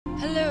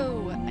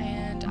Hello,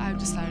 and I've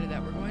decided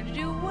that we're going to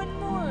do one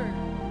more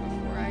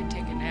before I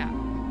take a nap,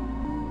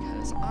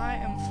 because I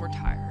am for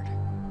tired.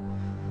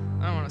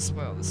 I don't want to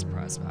spoil the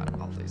surprise about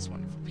all these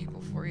wonderful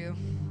people for you,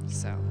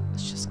 so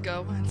let's just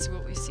go and see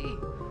what we see.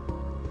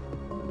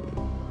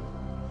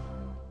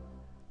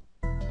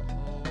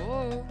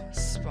 Oh,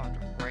 spawned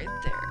right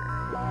there.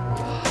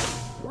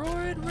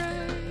 Roid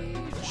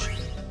Rage!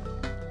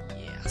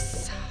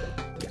 Yes.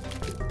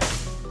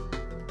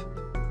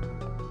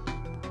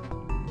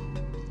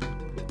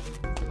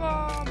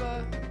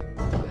 Bomba!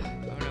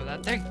 Oh no,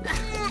 that thing!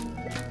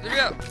 There we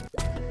go!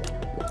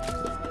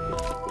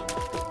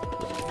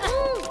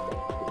 Woo!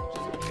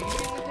 Just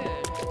beating the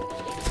head.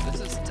 This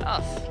is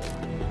tough.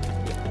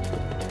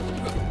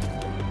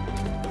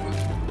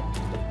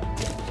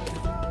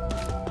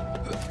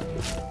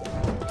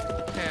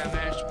 Okay, I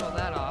managed to pull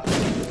that off.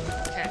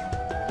 Okay.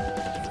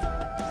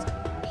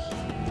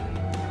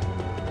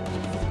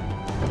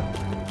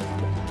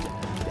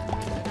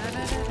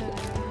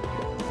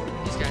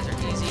 These guys are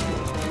easy.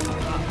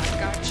 I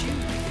got you.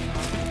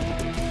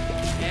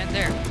 And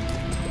there.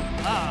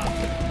 Ah.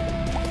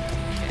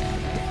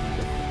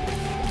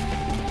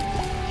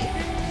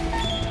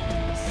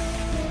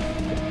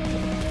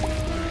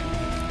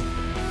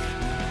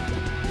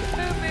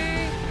 Move me.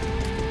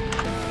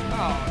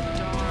 Oh,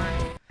 darn.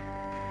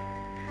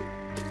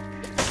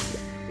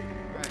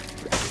 Right,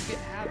 we can get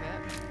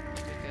habit.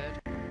 Be good.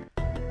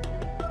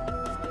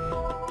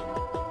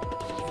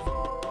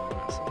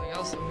 Something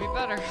else would be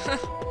better.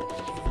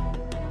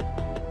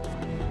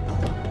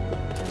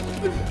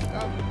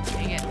 Oh,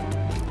 dang it.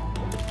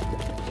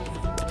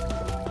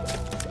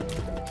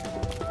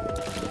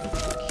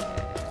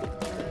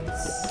 Okay,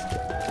 let's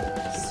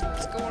see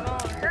what's going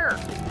on here.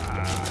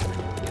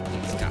 Get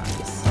these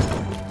guys.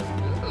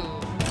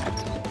 Ooh.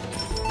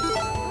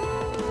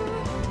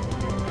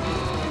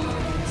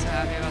 I'm so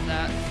happy about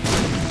that.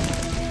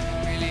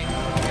 Really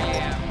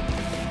am.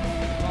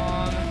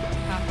 Long,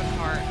 half a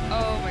heart.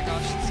 Oh my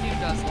gosh, this game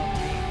does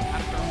love me,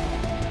 after all.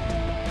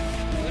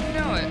 Wouldn't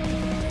know it.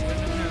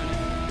 Wouldn't have known it.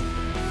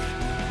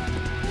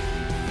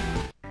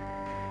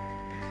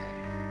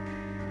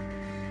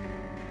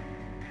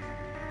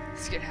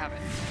 Let's get habit.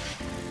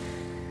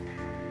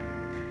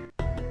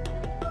 Okay,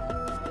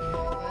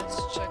 let's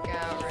check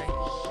out right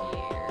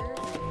here.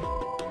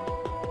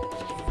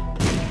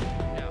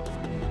 No.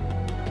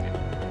 Okay.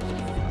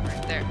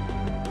 Right there.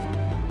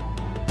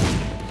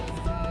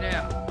 No.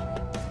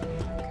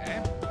 Okay.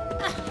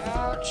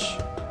 Ouch.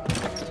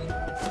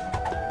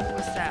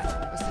 What's that?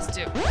 What's this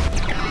do?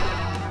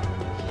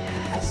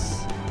 Yes.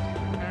 I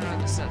don't know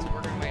what this says.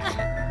 We're gonna wait a minute.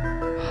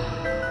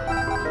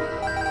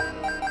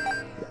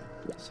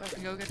 So I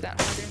can go get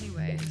that heart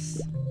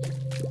anyways.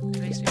 It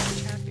makes me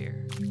much happier.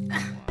 1,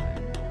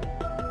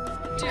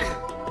 2.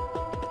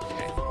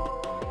 Okay.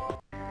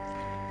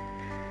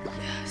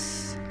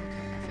 Yes.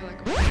 Okay, I feel like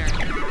a winner.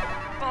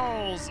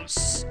 Balls of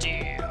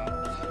steel.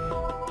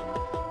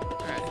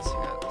 Alright, so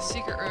we got the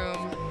secret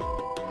room.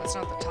 That's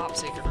not the top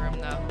secret room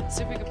though. Let's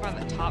see if we can find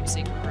the top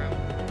secret room.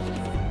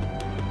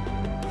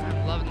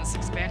 I'm loving this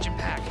expansion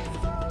pack.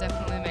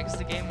 Definitely makes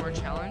the game more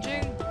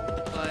challenging,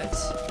 but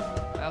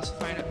I also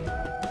find it.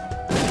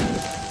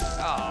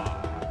 Oh,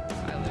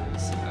 I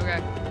lose.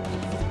 Okay.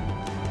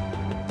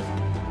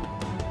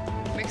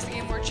 Makes the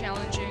game more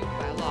challenging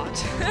by a lot.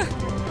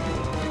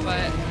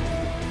 But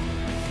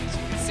as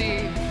you can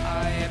see,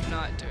 I am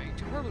not doing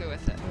too horribly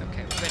with it.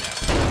 Okay,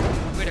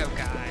 Widow. Widow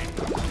guy.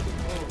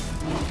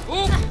 Oh.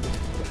 Ooh!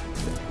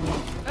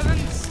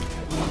 Heavens!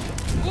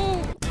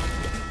 Ooh! Do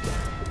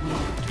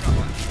not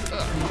want.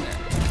 There.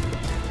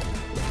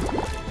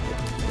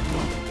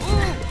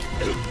 Ooh!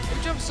 You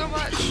jump so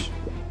much!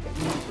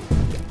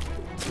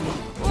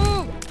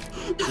 Ooh!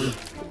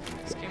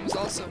 This game was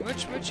also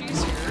much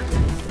easier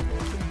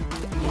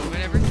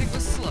when everything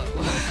was slow.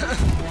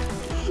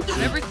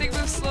 When everything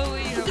moves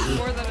slowly, you have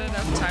more than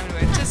enough time to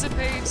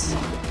anticipate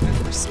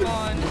and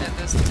respond, and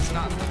this does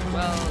not go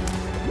well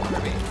for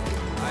me.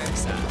 I am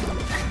sad.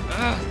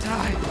 Ugh,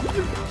 die!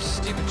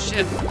 Stupid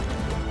shit.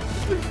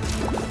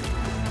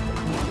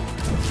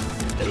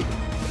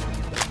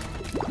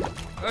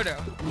 Oh no.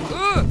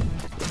 Ugh!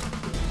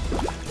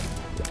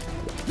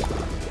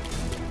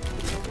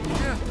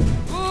 Yeah.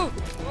 Ooh!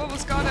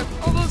 Almost got him!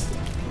 Almost!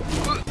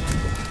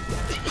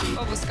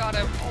 Almost got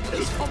him!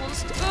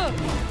 Almost!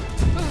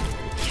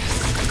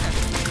 Yes! Okay.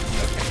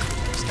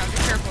 Just gotta be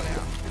careful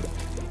now.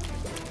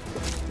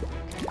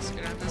 Okay, let's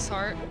get out this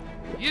heart.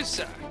 You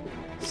suck!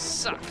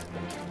 Suck!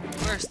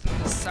 Worse than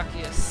the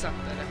suckiest suck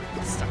that ever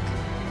been stuck.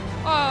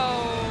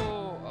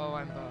 Oh! Oh,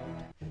 I'm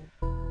boned.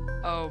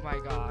 Oh my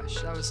gosh.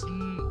 That was...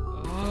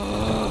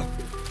 Oh,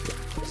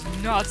 it was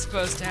not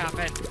supposed to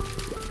happen.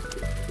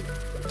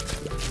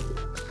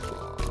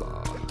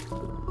 I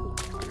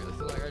really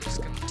feel like I just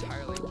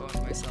entirely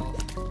boned myself.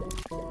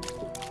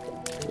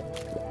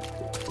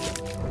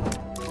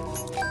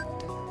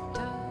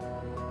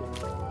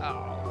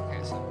 Oh,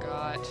 okay, so I've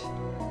got,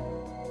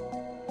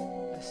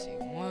 let's see,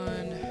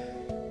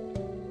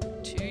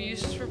 1, 2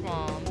 uses for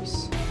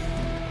bombs.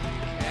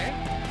 Okay.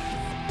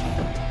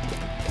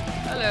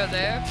 Hello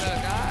there,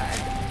 fellow guy.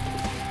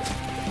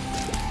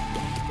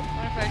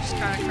 What if I just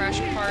kind of crash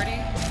a party?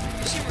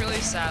 You seem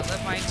really sad.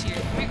 Let my tears.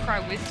 Let me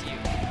cry with you.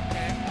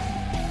 Okay.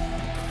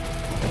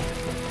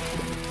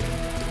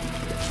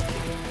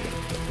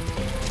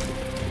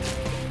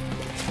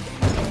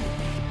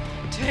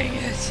 Dang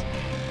it!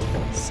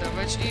 So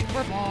much need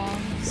for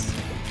bombs.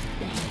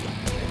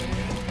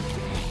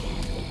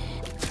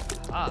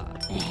 Ah.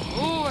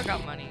 Ooh, I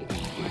got money.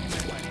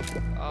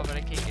 Oh, but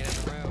I can't get in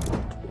the room.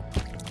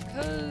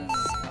 Because...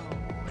 oh,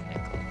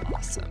 nickel.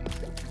 Awesome.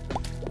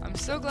 I'm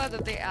so glad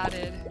that they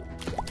added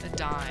a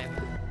dime.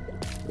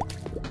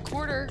 A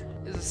quarter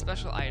is a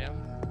special item.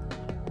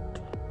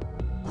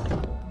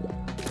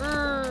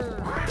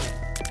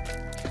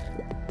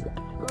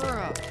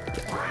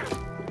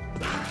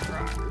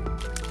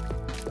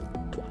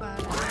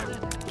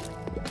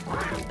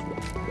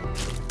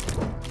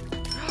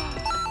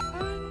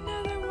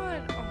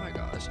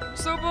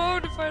 So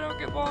boned if I don't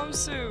get bombs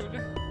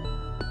soon.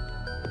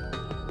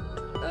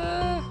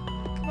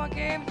 Come on,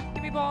 game.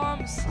 Give me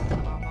bombs.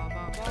 Bomb, bomb,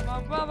 bomb,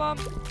 bomb, bomb, bomb.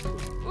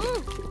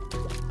 Ooh.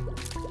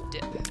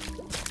 Dip.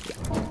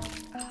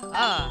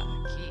 Ah,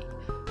 key.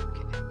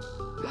 Okay.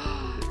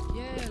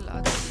 Yeah,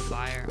 lots of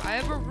fire. I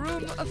have a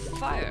room of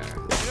fire.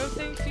 I don't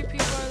think few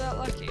people are that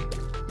lucky.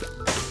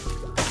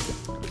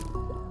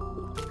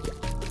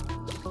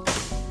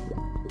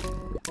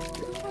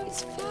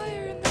 What's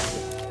fire in the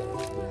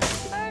room?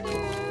 I do.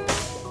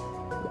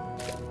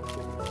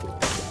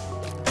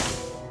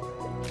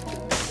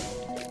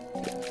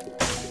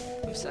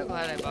 I'm so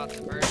glad I bought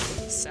the version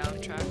with the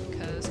soundtrack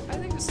because I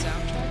think the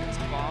soundtrack is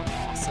bomb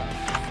awesome.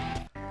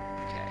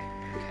 Okay,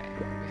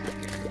 what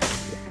do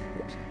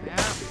we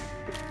have here?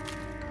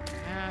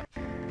 Map.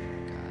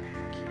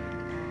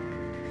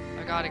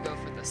 I gotta go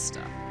for this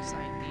stuff because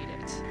I need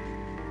it.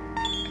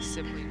 I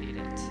simply need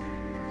it.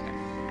 Okay.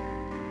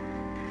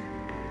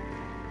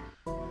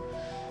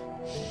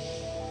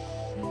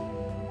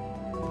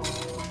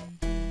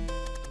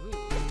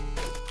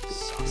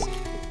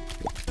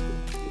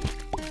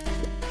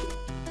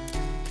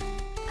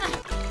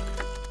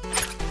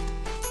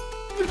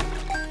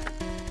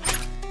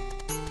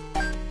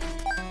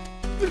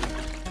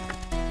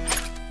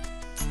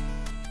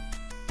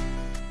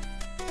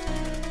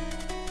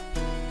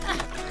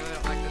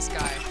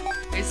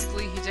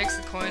 Basically, he takes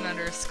the coin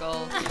under his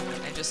skull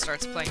and just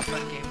starts playing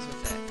fun games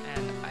with it,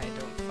 and I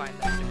don't find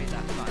that to be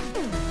that fun.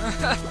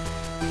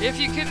 If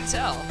you couldn't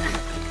tell.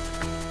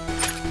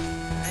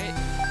 Alright,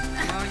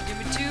 come on, give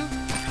me 2.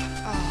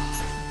 Oh,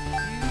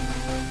 you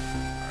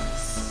are a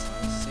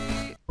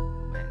saucy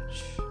wench.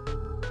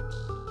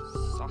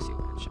 Saucy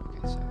wench,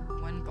 okay, so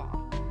 1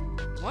 bomb.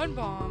 1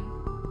 bomb,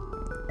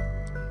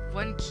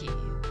 1 key.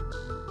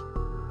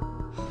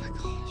 Oh my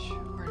gosh,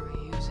 where do I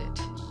use it?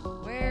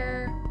 Where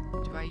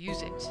do I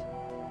use it?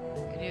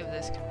 Any of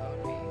this can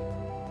bone me.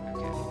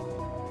 Okay.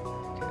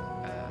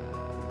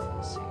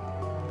 Let's see.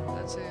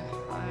 That's a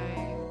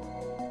high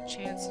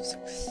chance of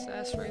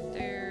success right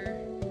there.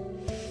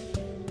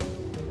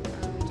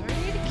 Do I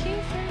need a key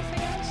for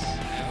anything else?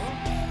 No.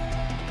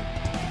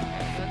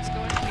 Okay, let's go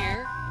in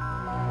here.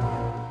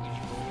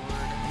 Ouija board.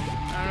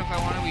 I don't know if I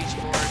want a Ouija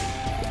board.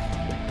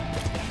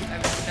 I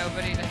have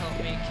nobody to help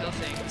me kill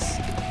things.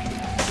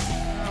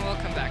 We'll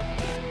come back.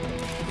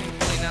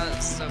 Thankfully, now that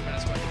it's open,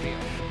 it's going to be open.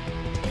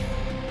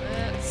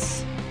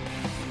 Let's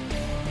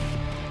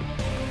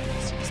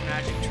do this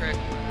magic trick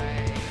where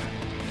I do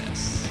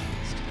this.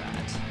 Let's do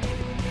that.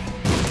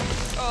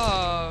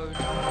 Oh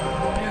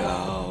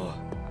no!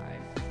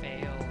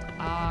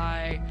 I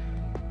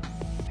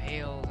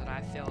failed, and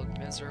I failed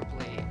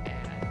miserably,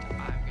 and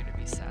I'm gonna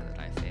be sad that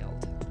I failed.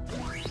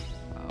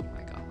 Oh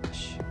my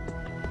gosh.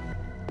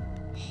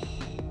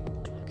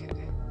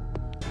 Okay.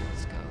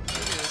 Let's go.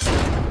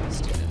 Let's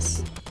do this.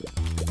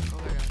 Oh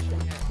my gosh,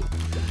 okay.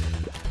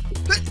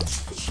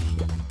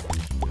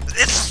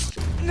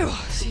 No,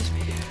 excuse me.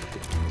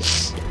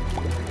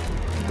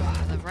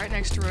 Right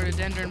next to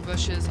rhododendron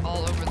bushes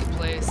all over the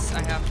place.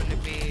 I happen to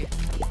be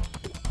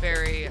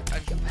very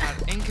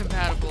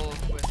incompatible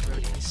with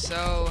roadies,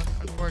 so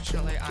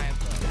unfortunately I am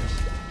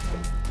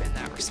boned in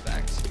that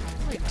respect.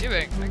 What are you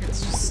doing? I can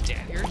just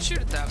stand here and shoot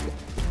at them.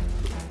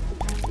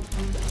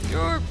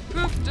 Your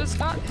poop does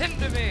not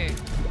hinder me!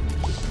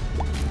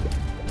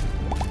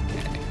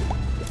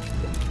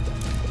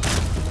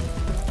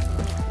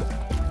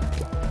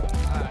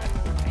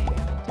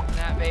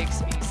 That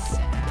makes me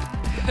sad.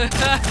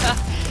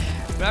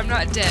 But I'm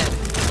not dead,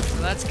 so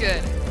that's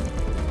good.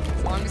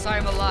 As long as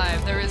I'm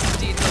alive, there is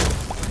indeed hope.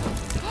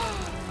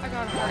 I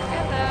got a heart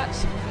and that.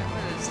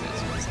 What is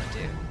this? What does that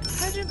do?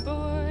 Pageant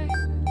boy!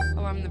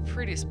 Oh, I'm the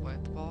prettiest boy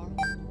at the ball.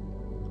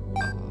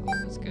 Oh,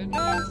 that's good.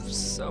 No,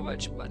 so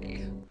much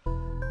money.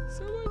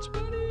 So much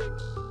money.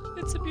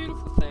 It's a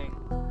beautiful thing.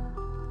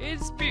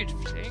 It's a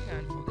beautiful thing,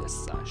 and for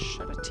this I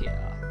shed a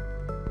tear.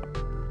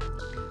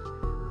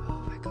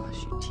 Oh my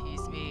gosh, you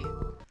tease me.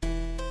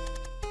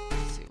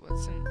 Let's see,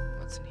 what's in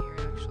here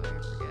actually? I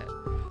forget.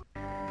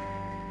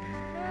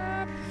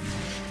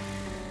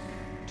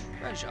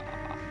 Treasure.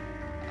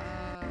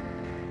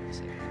 Let's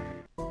see.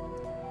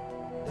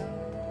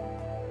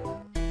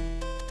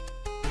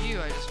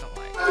 I just don't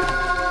like.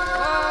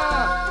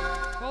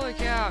 Ah! Holy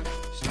cow!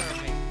 Start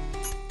on me.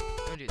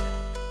 Don't do that.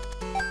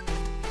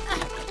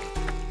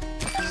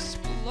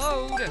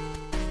 Explode!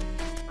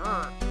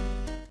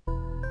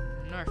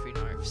 Narfy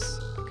narfs.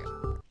 Okay.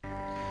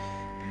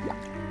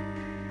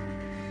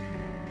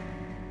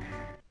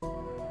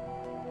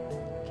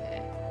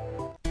 Okay.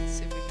 Let's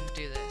see if we can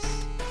do this.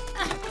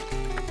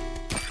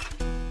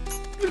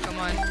 Come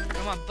on.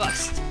 Come on,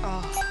 bust.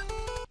 Oh.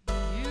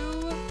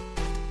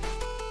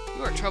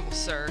 You are trouble,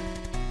 sir.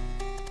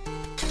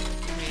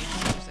 Give me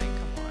something.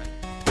 Come on.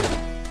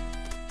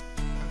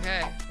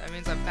 Okay. That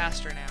means I'm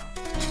faster now.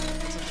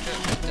 That's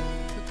what the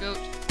goat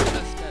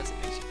does. It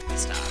makes you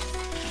stop.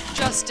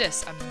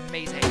 Justice!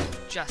 Amazing.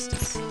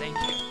 Justice. Thank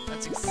you.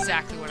 That's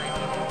exactly what I need.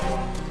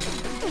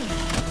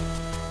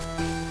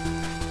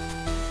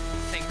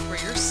 Think for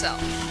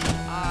yourself.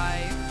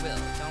 I will.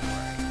 Don't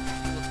worry.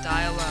 You will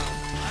die alone.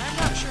 I'm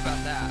not sure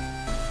about that.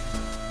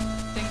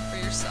 Think for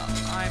yourself.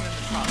 I'm in the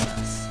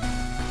process.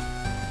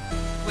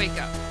 Wake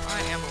up.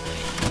 I am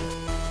awake.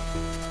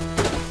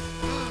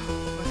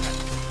 What's that?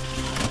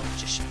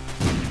 Magician.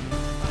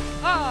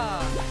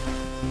 Ah!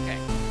 Okay.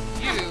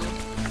 You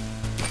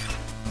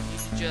need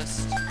to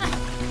just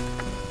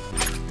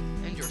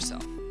end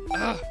yourself.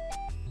 Ugh.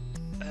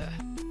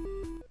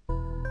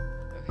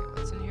 Okay,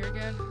 what's in here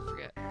again? I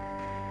forget.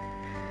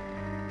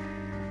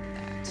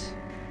 That.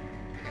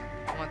 Okay,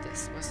 I want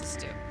this. What's this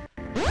do?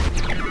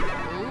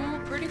 Ooh,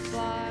 pretty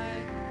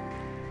fly.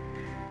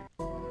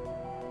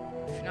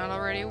 If you're not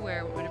already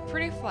aware, what a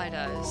pretty fly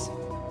does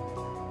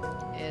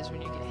is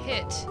when you get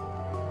hit,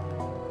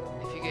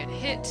 if you get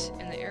hit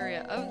in the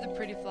area of the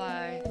pretty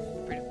fly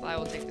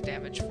will take the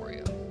damage for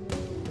you.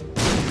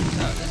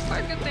 So, it's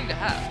quite a good thing to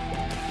have.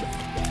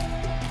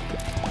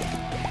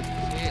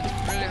 See, it's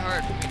really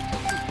hard for me to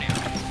kill poop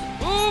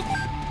now. Oop!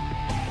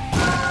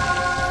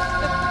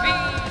 The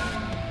bean!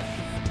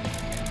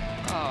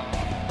 Oh.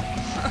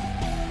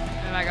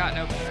 And I got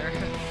no better.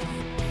 Okay,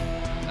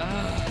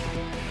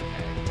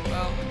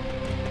 well,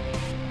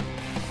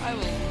 I have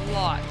a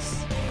lot.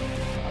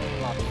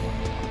 I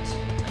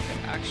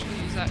could actually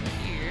use that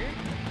here.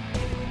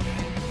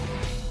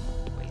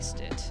 Waste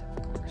it,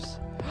 of course.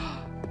 Ooh.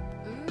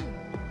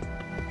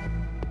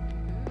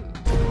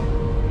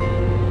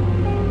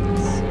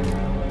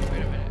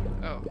 Wait a minute.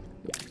 Oh,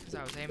 because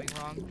I was aiming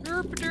wrong.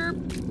 Derp derp.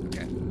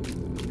 Okay.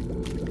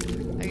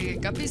 I can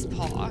get Guppy's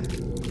paw,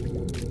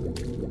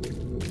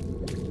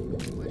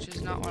 which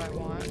is not what I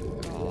want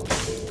at all.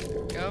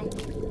 There we go.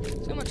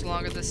 See how much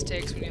longer this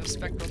takes when you have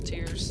spectral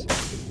tears.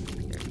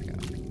 There we go.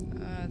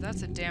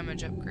 That's a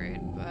damage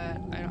upgrade, but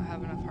I don't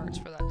have enough hearts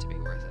for that to be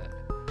worth it.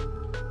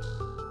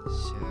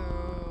 So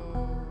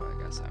I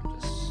guess I'm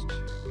just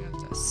gonna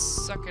have to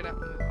suck it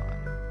up and move on.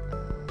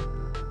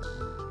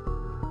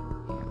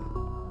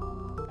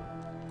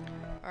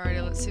 Yeah.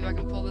 Alrighty, let's see if I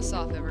can pull this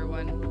off,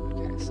 everyone.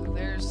 Okay, so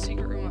there's a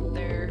secret room up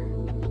there.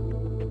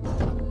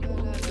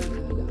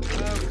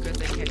 Oh, good,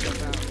 they can't jump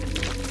out.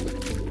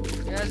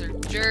 You guys are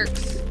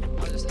jerks.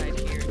 I'll just hide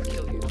here and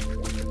kill you.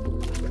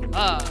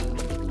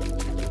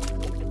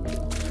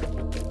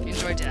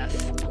 Enjoy death.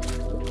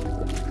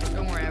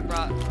 Don't worry, I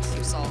brought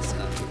some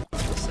salsa.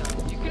 So,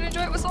 you can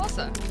enjoy it with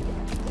salsa.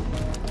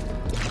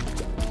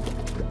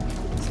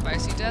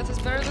 Spicy death is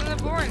better than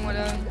the boring one,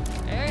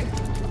 eh?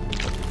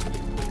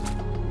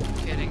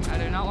 Kidding. I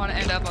do not want to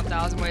end up on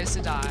 1,000 Ways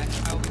to Die.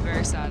 I will be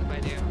very sad if I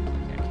do.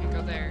 Okay, I can't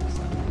go there,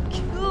 so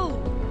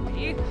kill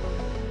me.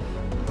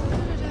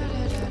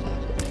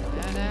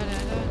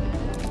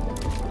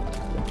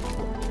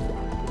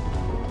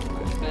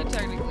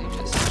 Technically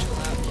just chill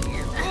out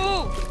here.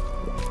 Ooh!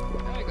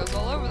 Now it goes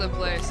all over the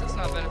place. That's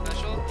not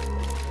beneficial.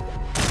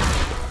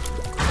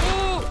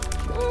 Ooh!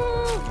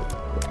 Ooh!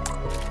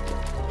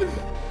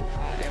 I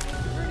am the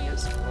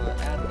prettiest floor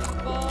at the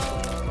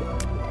ball.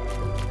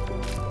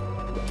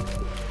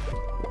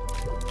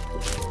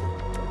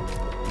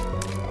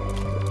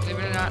 Believe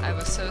it or not, I've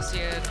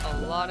associated a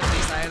lot of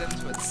these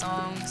items with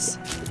songs.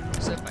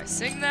 So if I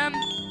sing them,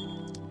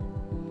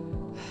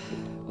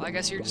 well, I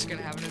guess you're just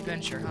gonna have an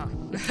adventure, huh?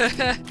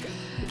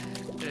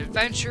 An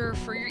adventure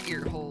for your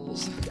ear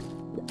holes.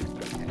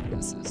 Okay,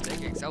 this is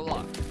taking so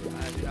long.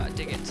 I do not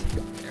dig it.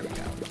 There we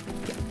go.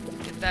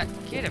 Get that.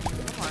 Get him.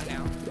 Come on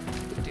now.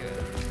 You can do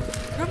it.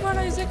 Come on,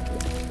 Isaac.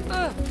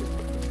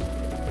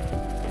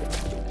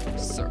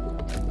 Circle.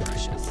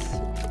 Precious.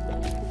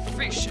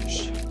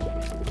 Precious.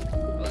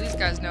 Well, these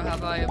guys know how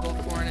valuable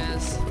corn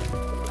is.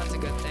 That's a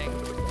good thing.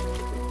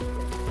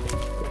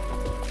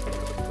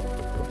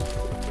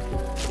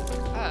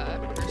 I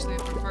personally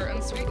prefer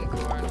unsweetened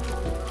corn.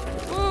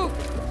 Woo!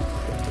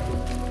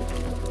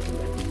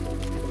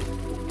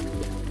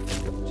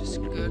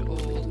 Just good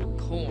old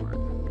corn.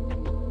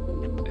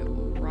 It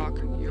will rock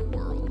your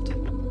world.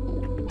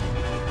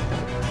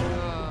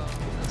 Oh,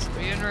 this will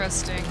be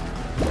interesting.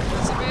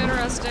 This will be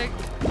interesting.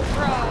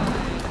 Pride.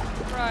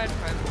 Pride,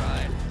 pride,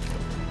 pride.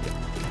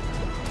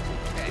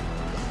 Okay.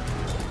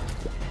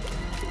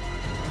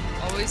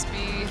 Always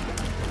be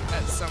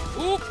at some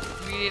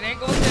immediate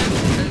angle with him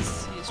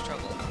because he's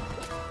trouble.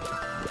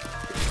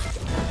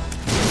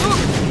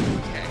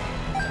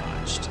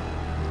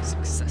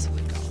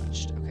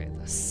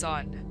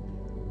 sun.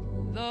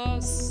 The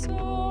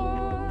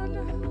sun.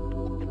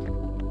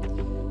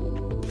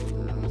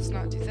 Let's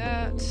not do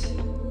that.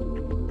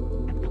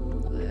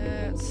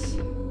 Let's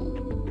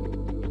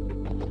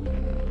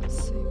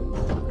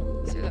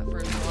save that for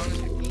as long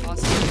as we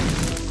possibly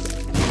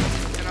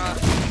cannot.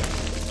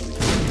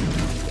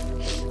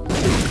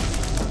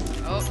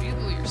 Oh, you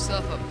blew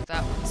yourself up with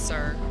that one,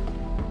 sir.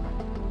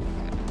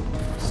 Okay.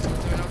 Still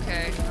doing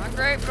okay. Not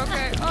great, but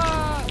okay.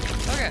 Ah!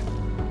 Okay.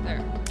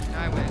 There.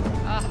 Now I win.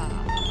 Aha.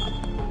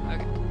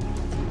 Okay.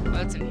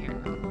 What's in here?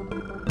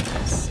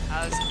 This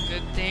has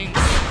good things.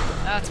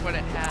 That's what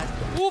it has.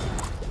 Whoop!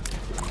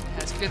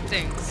 It has good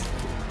things.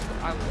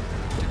 I will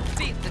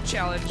defeat the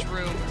challenge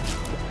room.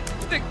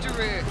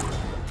 Victory!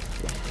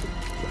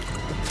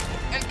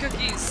 And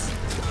cookies!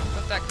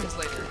 But that comes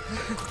later.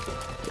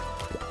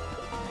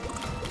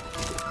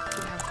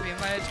 I have to be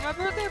invited to my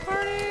birthday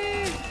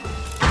party!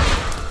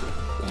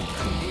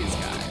 And these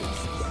guys.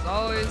 This is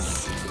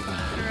always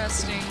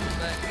interesting,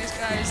 but these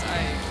guys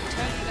I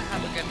tend to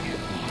have a good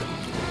handle on.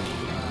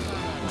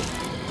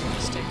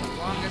 Just take the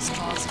longest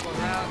possible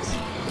route.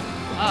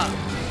 Ah!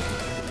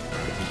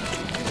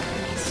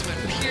 This is when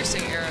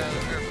piercing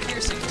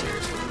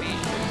tears would be.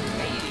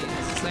 Hey,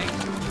 this thing.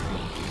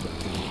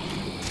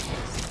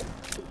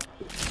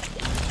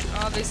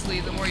 Obviously,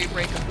 the more you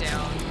break them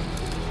down,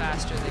 the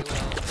faster they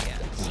will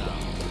again, so.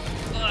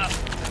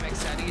 That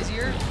makes that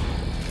easier.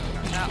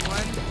 Got that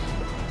one.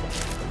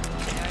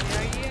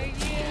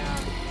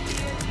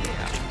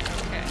 Yeah.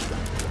 Okay.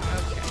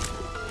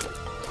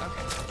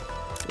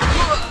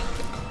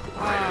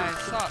 I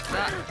thought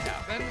that would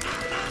happen.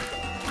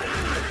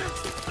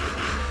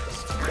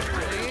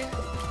 Carefully.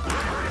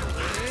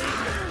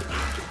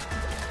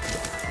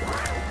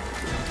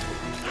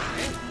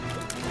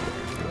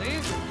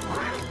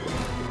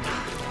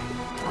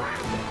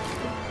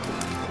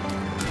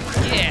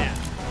 Yeah.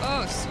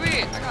 Oh,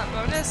 sweet. I got a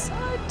bonus. I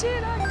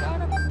did. I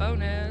got a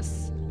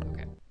bonus.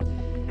 Okay.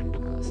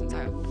 Since I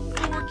have 4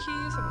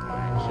 keys, I'm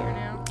going in here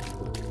now.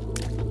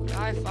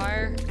 Die,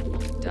 fire.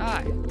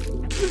 Die.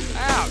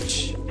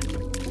 Ouch.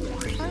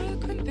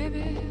 Harlequin,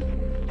 baby.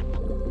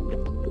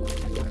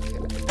 Okay.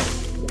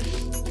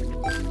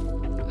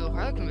 Little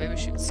Harlequin baby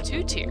shoots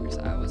 2 tears.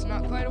 I was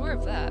not quite aware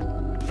of that.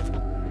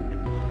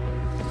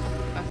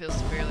 I feel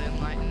severely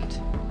enlightened.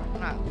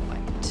 Not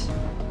enlightened.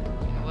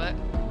 You know what?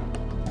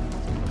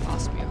 It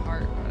cost me a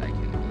heart, but I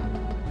can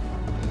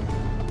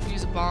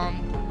use a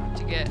bomb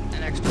to get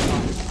an extra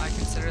bomb. I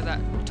consider that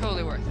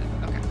totally worth it.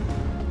 Okay.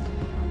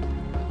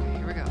 Okay,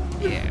 here we go.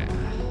 Yeah.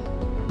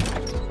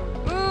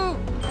 Woo!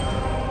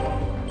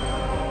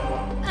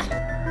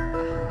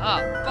 Ah,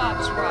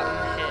 Bob's Rotten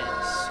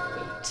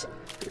Head.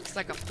 Sweet. It's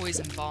like a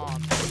poison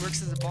bomb. It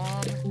works as a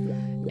bomb,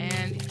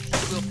 and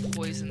it will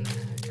poison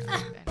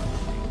anything.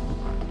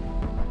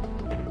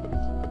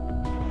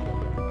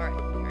 Alright,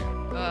 here we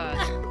go.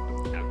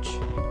 Ouch.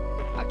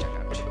 Ouch.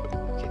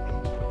 Okay.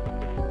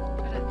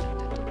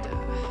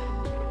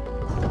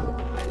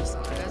 I just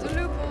thought that as a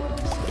loophole.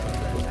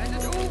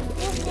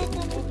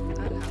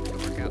 That happened to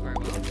work out very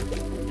well.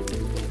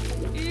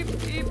 Eep.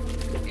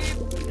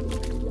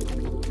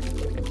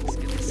 Let's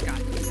get this guy.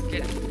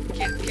 Get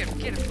him.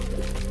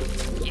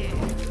 Yeah.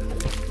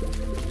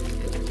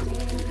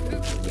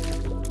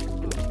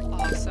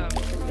 Awesome.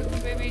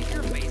 Baby,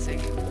 you're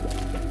amazing.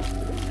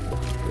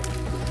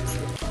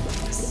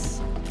 Yes.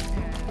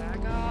 And I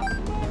got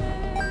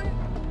money.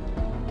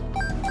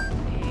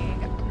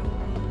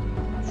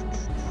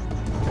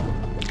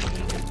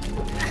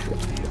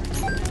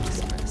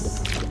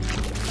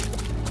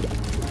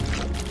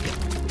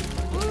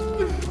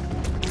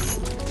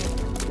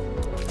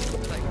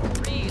 Like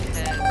greed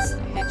heads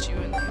that hit you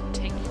and they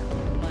take your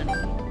money.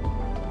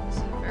 This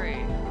is a very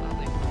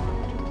oddly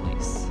formed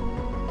place.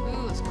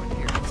 Ooh, let's go in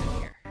here. What's in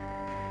here?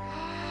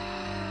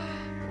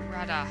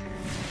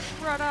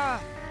 Rada!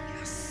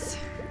 Yes!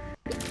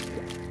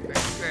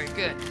 Very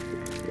good.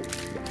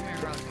 Come here,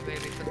 Harlequin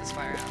baby. Put this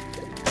fire out.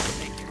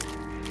 Thank you.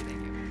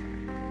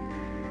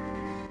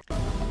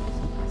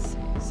 Let's see.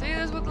 See,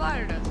 this is what the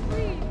ladder does.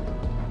 Whee!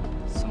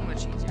 So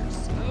much easier.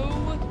 So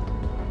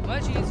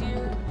much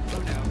easier.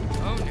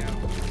 Oh no.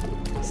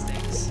 These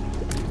things.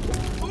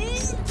 Ooh,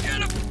 get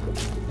him!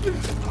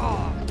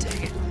 Oh,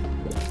 dang it.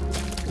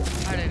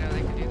 I didn't know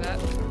they could do that.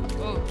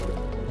 Oh.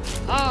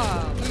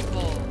 Ah,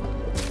 loophole.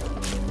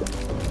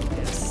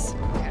 Yes.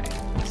 Okay.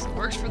 This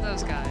works for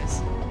those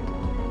guys.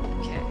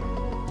 Okay.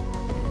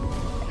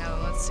 Now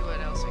let's see what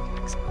else we can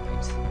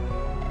exploit.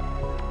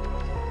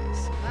 Okay,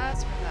 so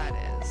that's where that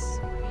is.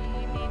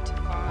 We need to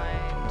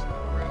find a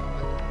room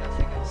with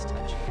nothing else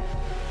touching it.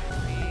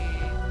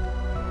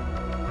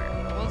 Where?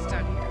 Well, it's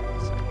down here.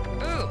 So,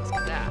 ooh, let's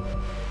get that.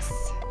 Yes.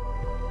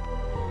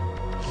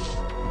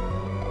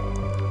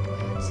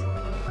 Let's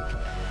look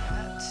at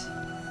that.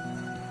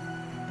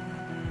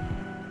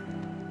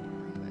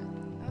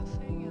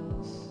 Nothing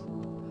else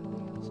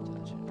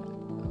touching.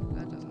 Oh,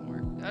 that doesn't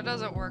work. That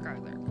doesn't work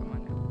either. Come on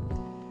now.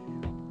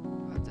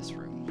 What about this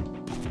room?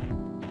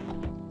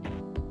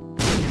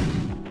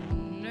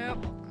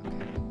 Nope.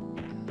 Okay.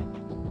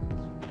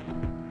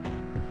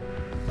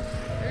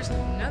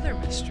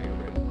 mystery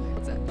room.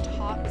 It's a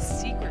top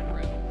secret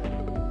room.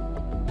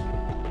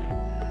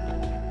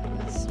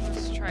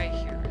 Let's try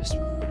here. Just,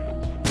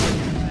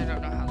 I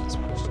don't know how this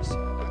works. Just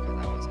okay,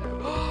 that was it.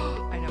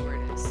 I know where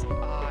it is.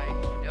 I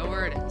know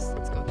where it is.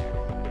 Let's go there.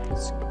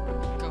 Let's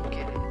go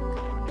get it. Come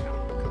on now.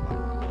 Come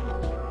on.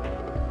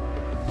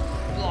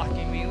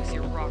 Blocking me with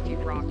your rocky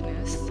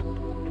rockness.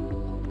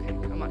 Okay,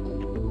 come on.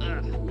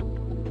 Ugh.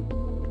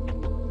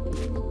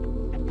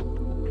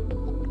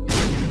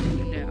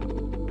 No.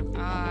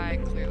 I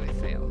clearly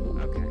fail.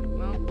 Okay,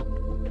 well.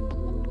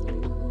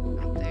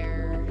 Not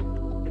there.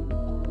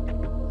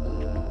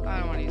 I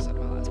don't want to use up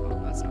my last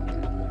bomb. That's not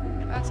good.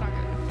 That's not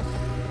good.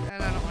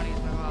 And I don't want to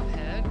use my bob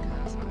head, because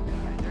that's not good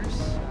either,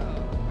 so...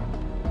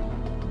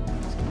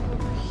 Let's go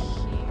over here.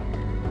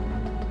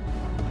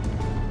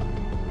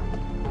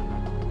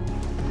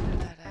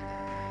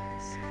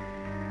 I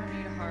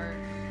need a heart.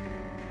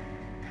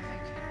 I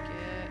could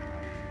get a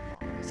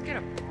bomb. Let's get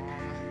a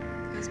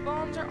bomb. Because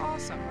bombs are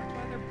awesome. That's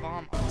why they're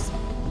bomb awesome.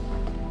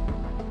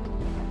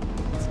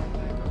 Let's go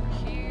back over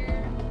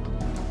here.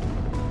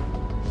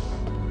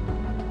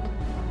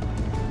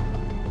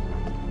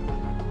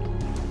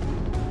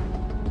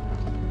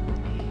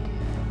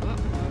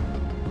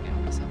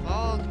 Getting myself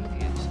all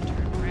confused.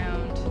 Turn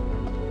around.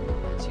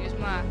 Let's use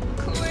my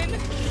coin.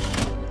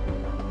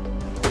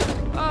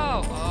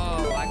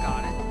 Oh, I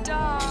got it.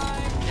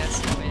 Dime.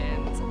 Guess who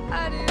wins?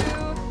 I do.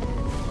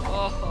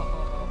 Oh,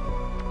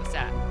 what's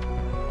that?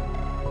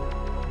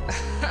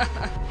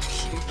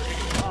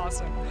 Cute.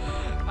 Awesome.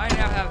 I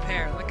now have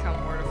hair. Look how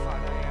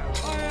mortified I am.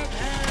 I have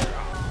hair.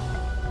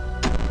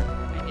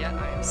 And yet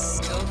I am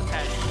still the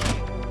petty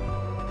queen.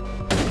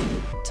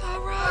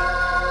 Tara!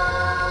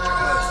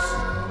 Yes!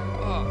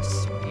 Oh,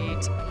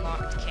 sweet.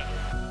 Unlocked cane.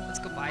 Let's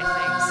go buy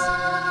things.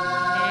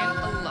 And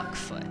a luck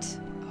foot.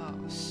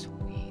 Oh,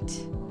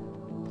 sweet.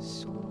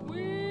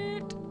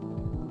 Sweet.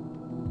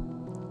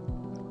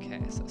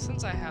 Okay, so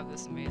since I have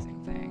this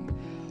amazing thing,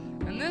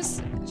 and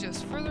this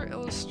just further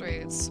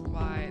illustrates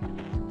why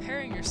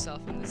preparing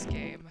yourself in this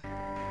game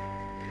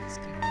is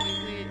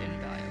completely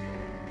invaluable.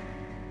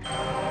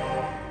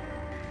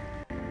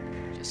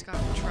 You just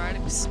gotta try to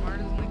be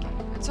smarter than the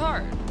game. It's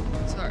hard.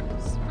 It's hard.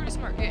 It's a pretty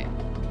smart game.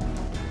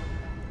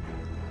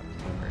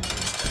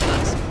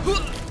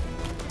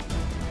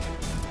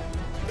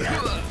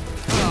 Oh,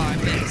 I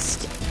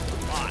missed a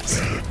lot.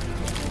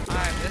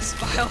 I missed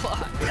by a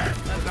lot.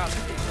 That's not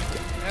the game.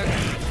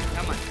 Okay,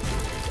 come on.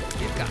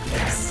 You've got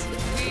this.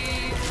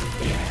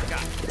 We've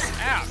got this.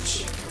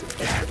 Ouch!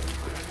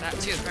 That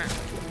too, apparently.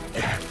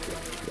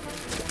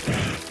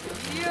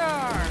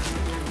 Yarr!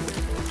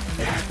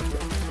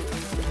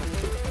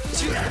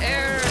 To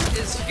err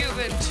is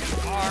human, to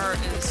R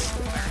is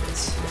smart.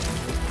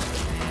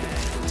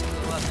 And to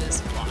love is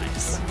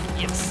wise.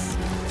 Yes.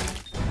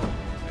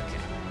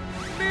 Okay.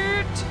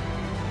 Beat!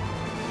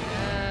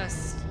 Yes,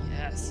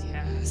 yes,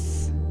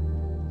 yes.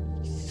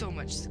 So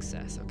much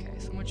success. Okay,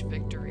 so much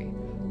victory.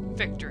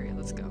 Victory,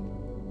 let's go.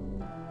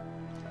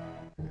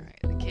 Alright,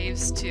 the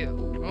caves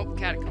too. Oh,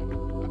 catacomb.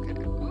 Okay.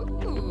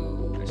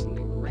 Ooh, there's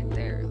something right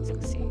there. Let's go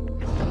see.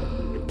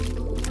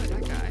 Oh,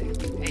 that guy.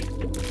 Hey.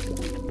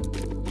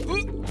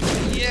 Ooh,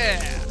 yeah!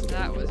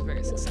 That was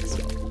very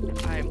successful.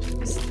 I am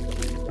pleased.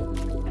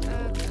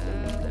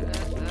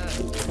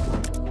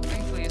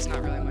 Thankfully, it's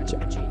not really much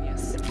of a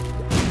genius.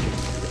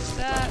 There's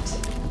that.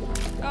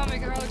 Oh,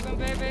 make a Harlequin,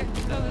 baby.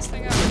 Throw this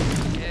thing out.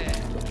 Yeah.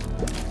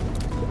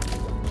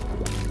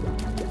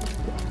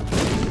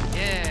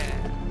 Yeah.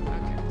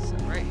 Okay, so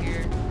right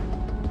here.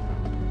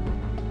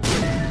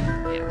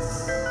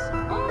 Yes.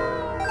 Oh.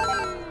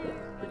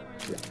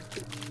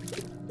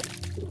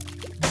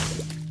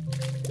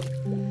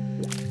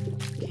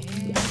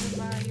 Can't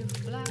buy you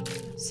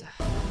flowers.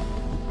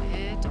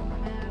 It don't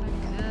matter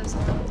 'cause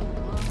I'm the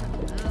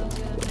one that loves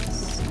you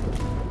best.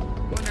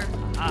 Wonder.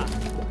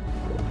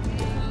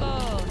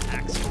 Love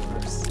axe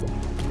wars.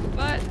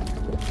 But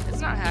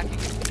it's not hacking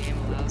if the game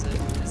allows it,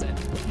 is it?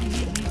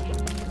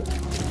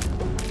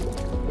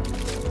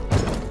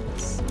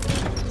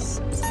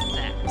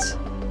 That.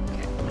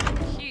 Okay,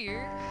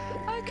 here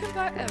I can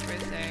buy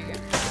everything. I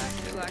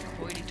feel like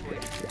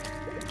hoity-toity.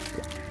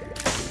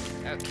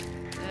 Okay,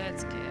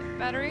 let's get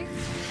battery.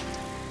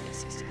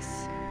 Yes, yes, yes.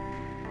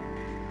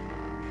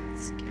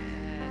 Let's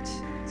get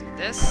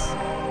this. I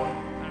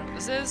don't know what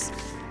this is.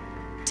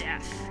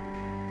 Death.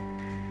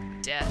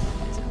 Death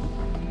is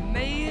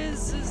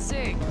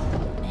amazing.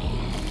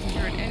 If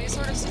you're in any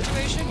sort of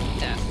situation,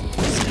 death.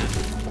 Just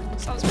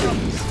death. Solves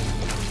problems.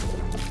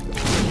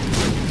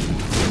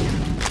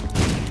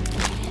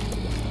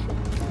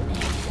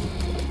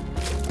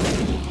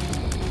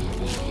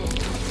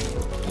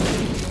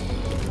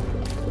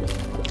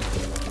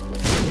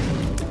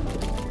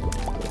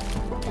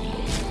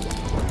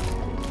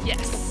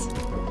 Yes.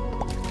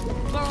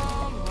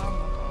 Bomb, bomb, bomb,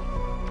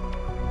 bomb.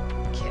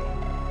 Okay.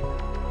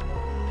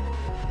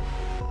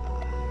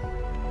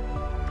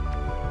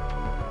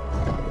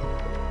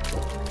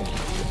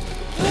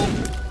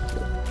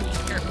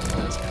 Careful with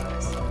those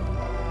guys.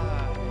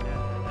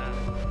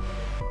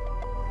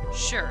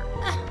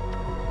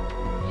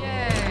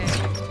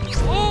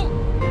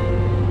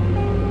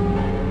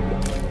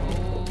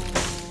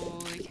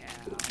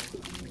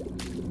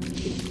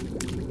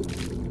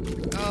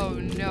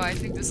 I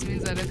think this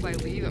means that if I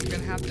leave, I'm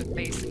gonna have to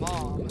face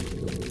Mom.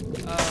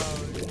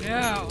 Oh,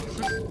 no.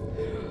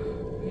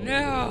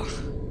 No.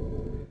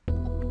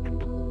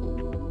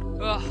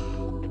 Ugh.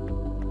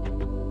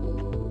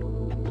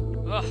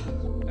 Ugh.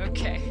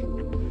 Okay.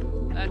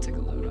 That took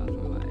a load off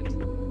my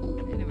mind.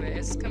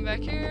 Anyways, come back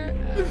here.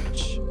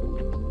 Ouch.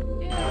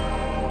 Yeah.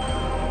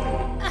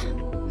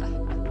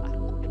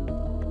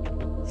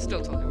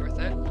 Still totally worth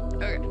it.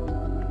 Okay.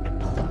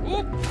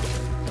 Whoop.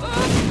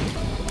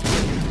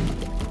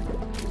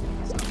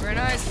 It's not very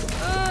nice.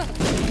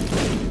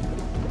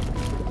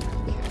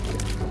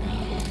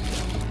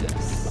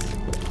 Yes.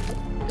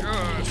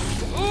 Yes.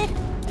 Oop.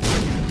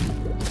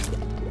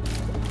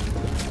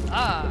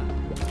 Ah.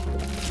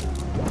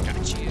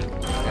 Got you.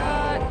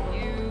 Got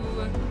you.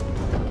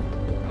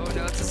 Oh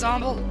no, it's a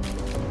zombie.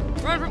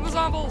 Run from the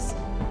zombies.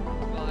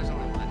 Well, there's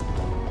only one.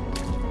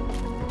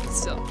 But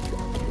still.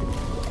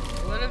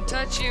 Let him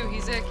touch you.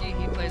 He's icky.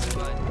 He plays in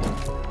mud.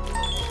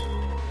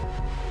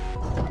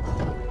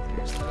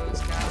 There's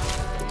those guys.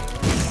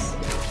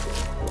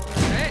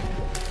 Alright.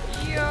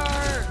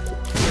 ER.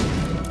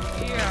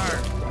 ER.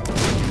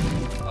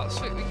 Oh,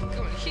 sweet. We can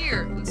go in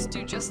here. Let's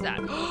do just that.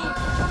 Food.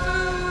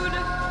 Food.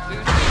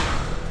 Food.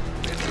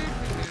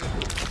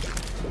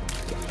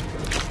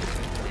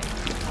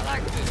 I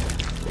like food.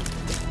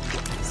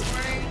 This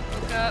morning,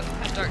 woke up,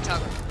 had dark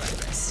chocolate for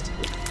breakfast.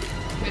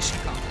 Mission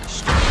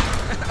accomplished.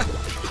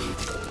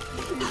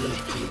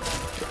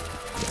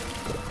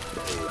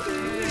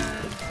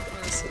 And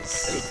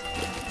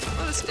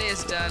before this day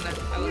is done,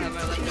 I will have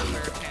my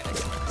leftover Panda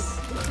Express.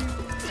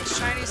 Because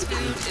Chinese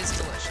food is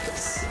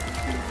delicious.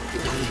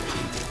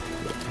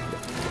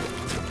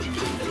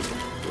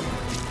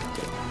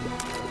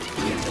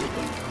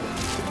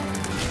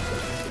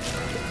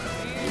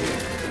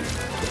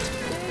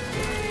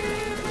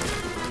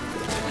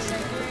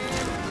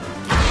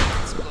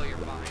 Let's blow your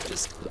mind.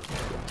 Just blow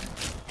your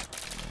mind.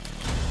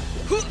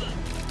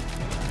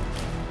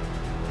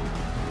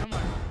 Come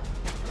on.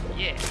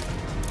 Yeah.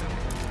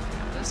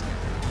 Let's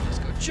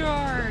go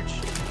charge.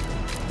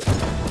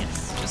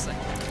 Yes, just like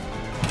that.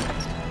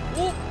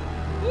 Whoop.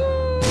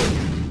 Woo.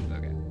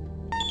 Okay.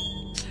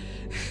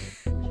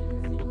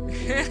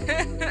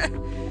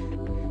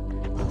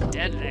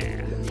 Dead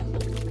there.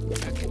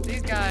 Okay,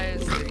 these guys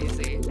are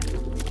easy.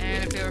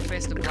 And if you ever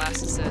faced a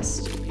blast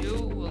assist, you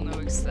will know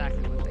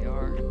exactly what they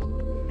are.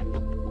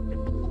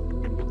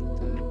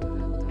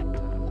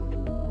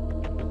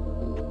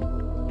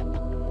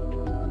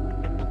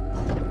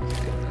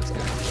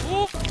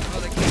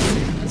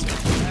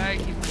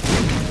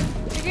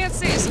 You can't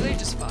see, so they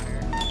just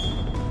fire.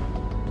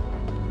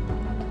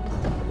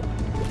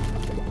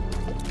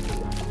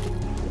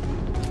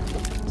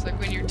 It's like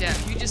when you're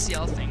deaf, you just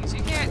yell things.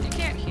 You can't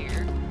hear.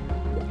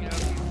 You know,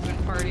 if you've been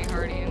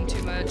partying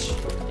too much,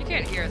 you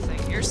can't hear a thing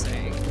you're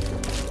saying.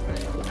 But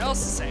everyone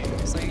else is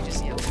saying, so you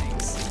just yell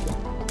things.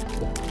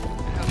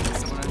 And hopefully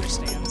someone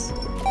understands.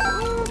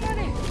 Ooh,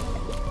 money!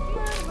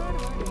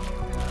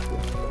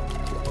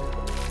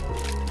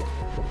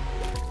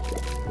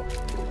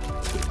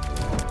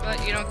 But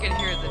you don't get to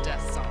hear the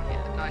death song yet.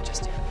 Not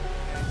just yet.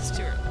 Okay, it's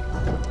too early. I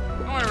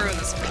don't want to ruin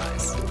the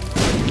surprise.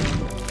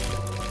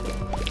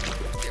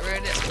 Get rid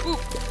of this. Oop!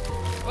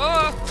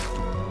 Oh!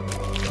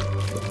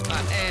 I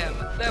am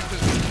the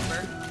poop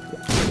keeper.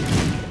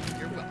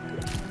 You're welcome.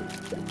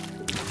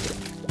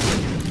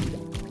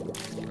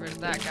 Get rid of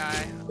that guy.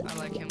 I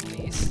like him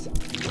least.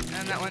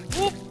 And that one.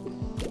 Whoop!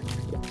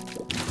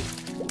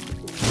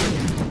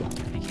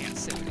 He can't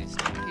see what he's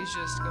doing. He's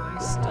just going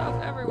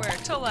stuff everywhere.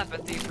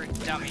 Telepathy for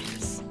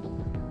dummies.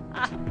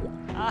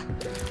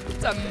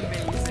 It's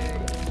amazing.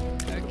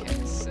 Okay,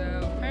 so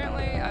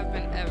apparently I've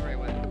been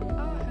everywhere.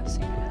 Oh, I have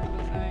seen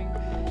everything.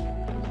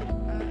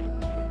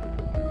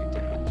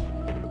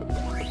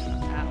 What are we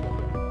doing? Ow.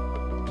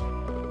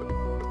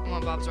 Come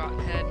on, Bob's rotten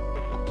head.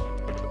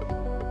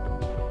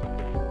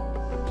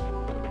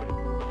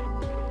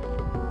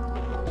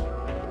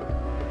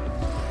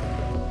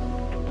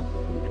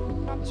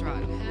 Bob's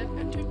rotten head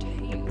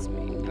entertains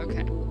me.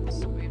 Okay,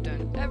 so we've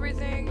done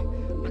everything.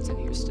 What's in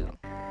here still?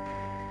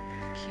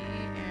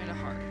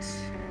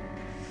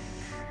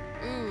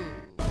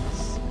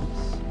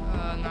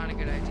 Not a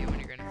good idea when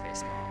you're gonna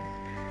face Mom.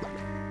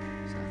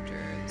 So after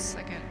the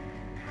second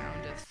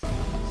round of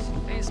things, you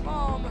face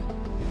Mom.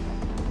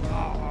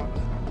 Oh.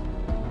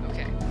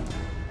 Okay.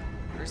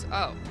 There's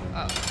oh,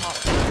 I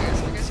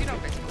guess you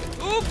don't face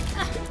Mom. Oop!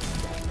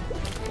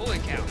 Holy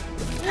cow.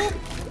 Oop!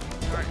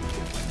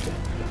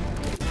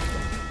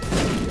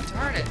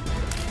 Darn it.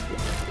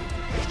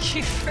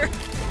 Keeper.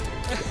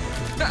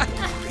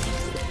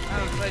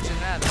 I'm glitching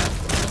that up.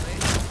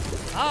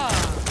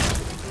 Ah.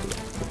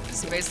 This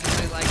is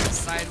basically like a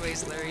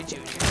sideways Larry Jr.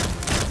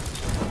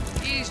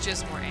 He's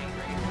just more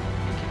angry.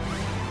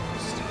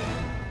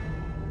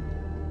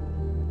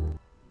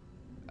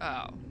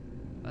 Oh.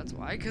 That's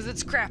why, because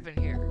it's crap in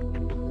here.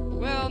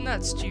 Well,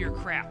 nuts to your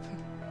crap.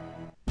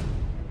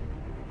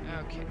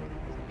 Okay.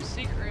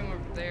 Secret room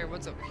over there.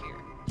 What's over here?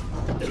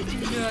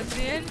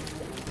 Nothing.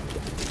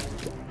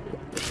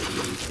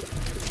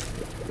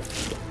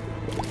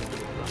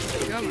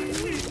 Come on.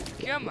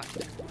 Come on.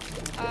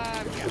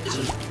 I've got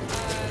you.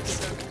 I've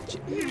so got you.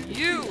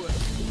 You!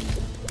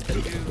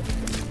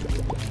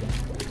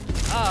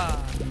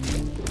 Ah.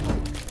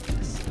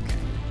 Yes,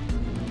 okay.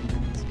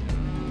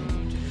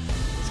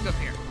 Let's go up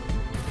here.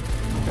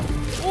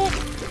 Oh!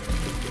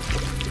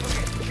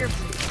 Okay,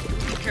 careful.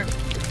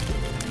 Careful.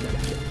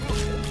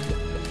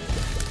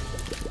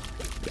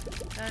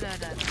 Da, da,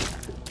 da, da.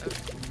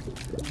 Okay.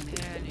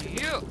 And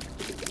you!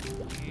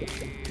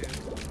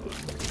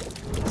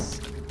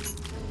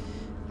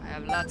 I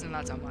have lots and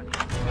lots of money.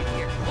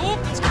 Here. Oh,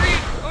 it's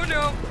green! Oh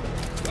no!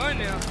 Oh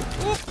no!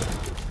 Oop!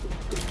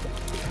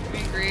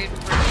 Green, green,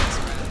 friends,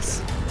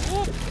 friends.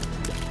 Oop!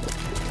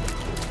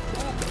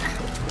 Oop!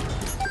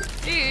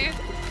 He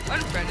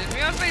unfriended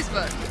me on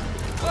Facebook.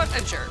 What a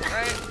jerk,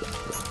 right?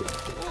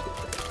 Oop!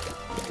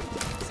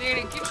 See, and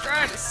he keeps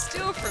trying to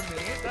steal from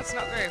me. That's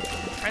not very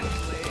friendly.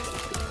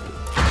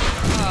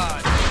 Oh,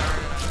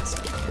 darn, I messed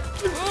up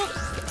here. Oops!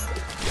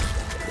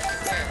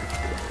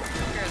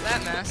 Here's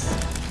that mess.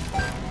 I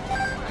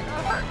got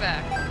a heart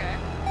back. Okay.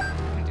 I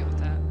can deal with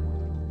that.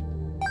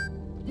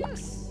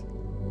 Yes.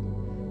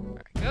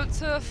 Alright, goat's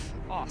hoof.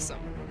 Awesome.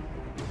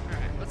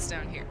 Alright, what's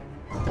down here?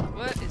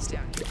 What is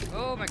down here?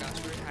 Oh my gosh,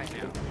 we're hiding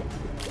now.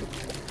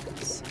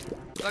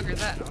 Bugger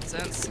that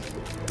nonsense.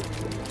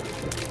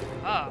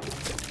 Ah.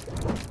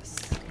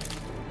 Yes.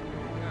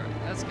 Alright,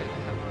 that's good.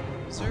 Have on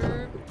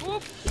reserve.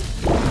 Whoop!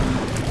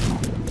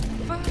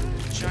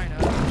 Vagina.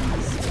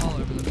 It's all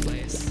over the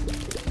place.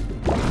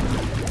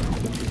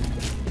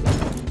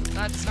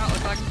 That does not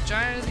look like a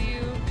vagina to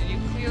you, and you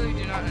clearly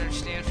do not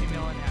understand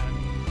female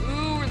anatomy.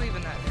 Ooh, we're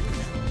leaving that here.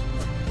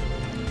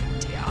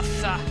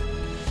 Tiasa.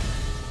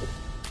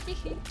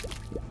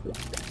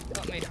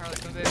 Help me,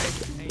 Harlequin baby.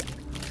 Thank you.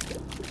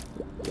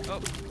 Oh,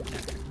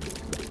 there.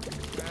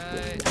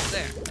 Right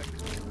there.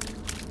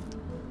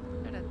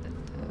 Okay.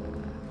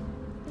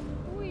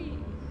 Whee.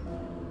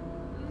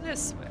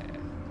 This way.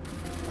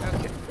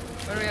 Okay.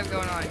 What do we have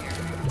going on here?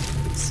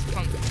 It's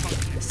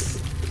funkness.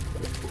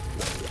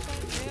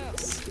 Yes.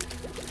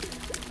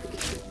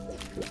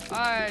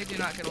 I do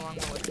not get along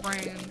well with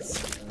brains.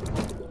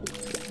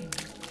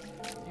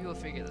 You will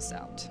figure this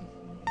out.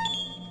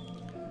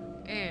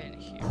 And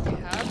here we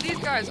have these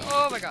guys.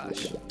 Oh my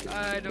gosh.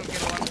 I don't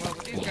get along well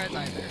with these guys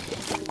either.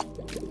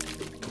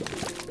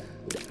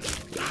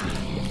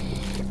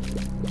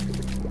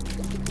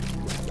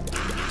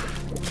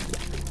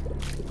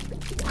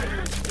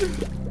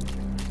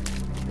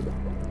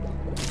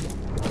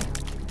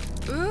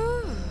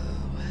 Ooh.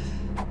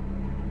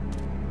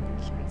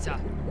 Cancer.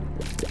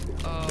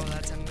 Oh,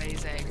 that's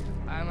amazing.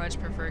 I much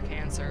prefer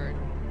cancer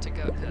to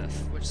goat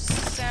hoof, which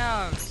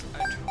sounds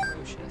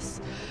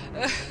atrocious.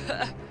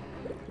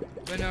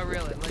 But no,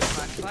 really, look at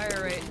my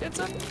fire rate. It's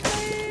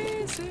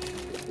amazing.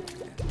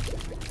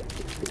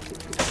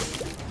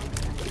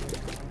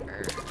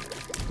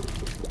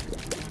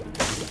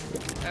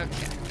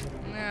 Okay.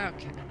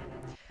 Okay.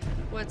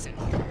 What's in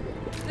here?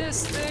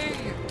 This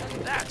thing,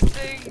 and that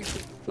thing,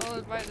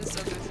 followed by this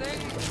other thing,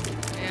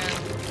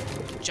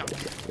 and junk.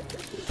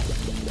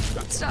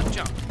 Stop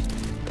junk.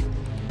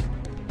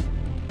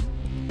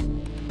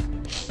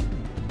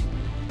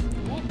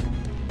 Whoop.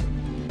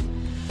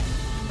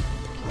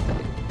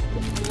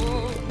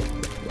 Whoa.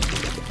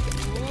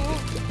 Whoa.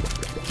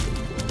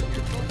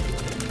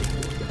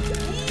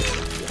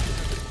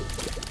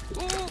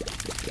 Whoa.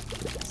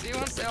 See,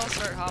 once they all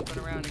start hopping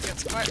around, it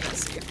gets quite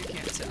messy if you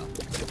can't tell.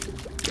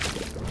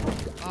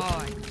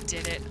 Oh, I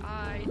did it.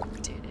 I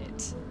did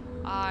it.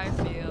 I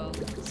feel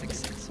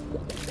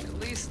successful. At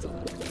least a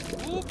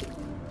little. Whoop.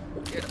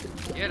 Get him.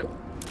 Get him.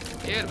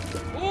 Get him.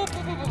 Whoop,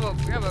 whoop, whoop, whoop.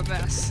 We have a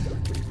mess.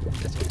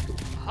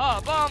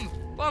 Ha, bomb.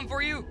 Bomb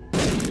for you.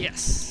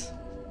 Yes.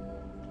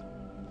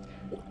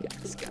 Get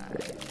this guy.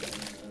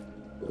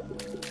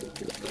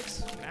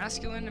 Looks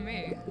masculine to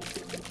me.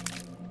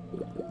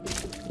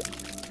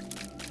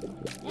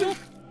 Whoop.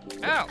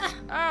 Ow.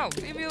 Ow.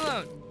 Leave me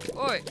alone.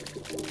 Oi.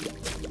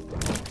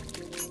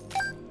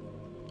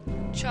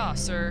 Cha,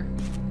 sir.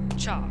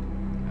 Cha.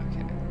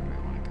 Okay, where do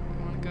I want to go? I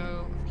want to go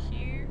over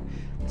here.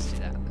 Let's do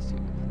that. Let's do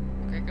it.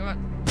 Okay, go on.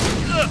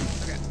 Ugh!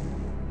 Okay.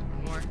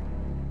 One more.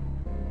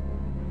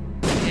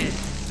 Hit.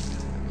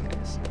 Okay,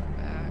 so we're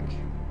back.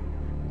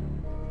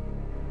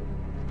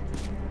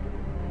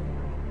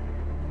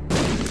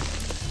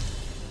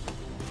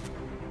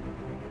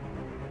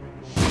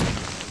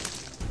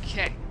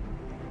 Okay.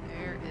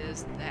 There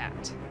is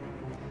that.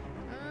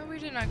 We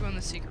did not go in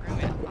the secret room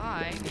yet.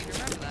 I need to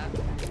remember that.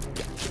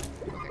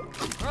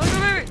 Oh,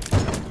 baby! It's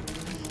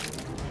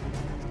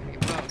gonna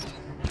get boned.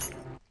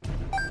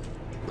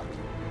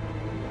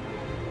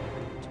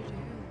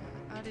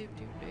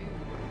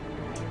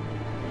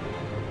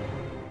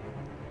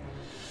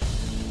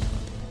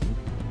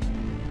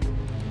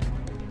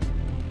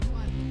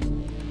 What?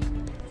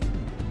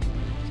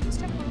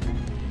 Step over.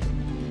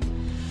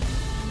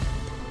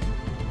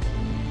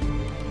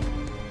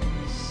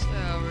 So,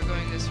 we're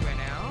going this way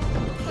now.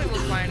 Hopefully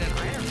we'll find an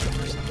iron room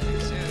or something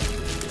soon.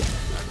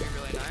 That'd be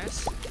really nice.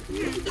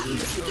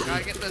 Oh,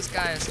 gotta get those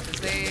guys, because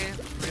they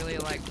really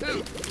like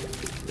poop.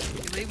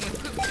 leave them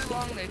with poop too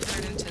long, they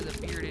turn into the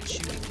bearded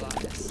shooty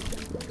flies.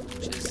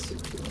 Which is, you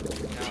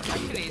know, that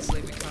can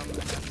easily become an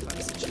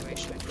unfun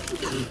situation.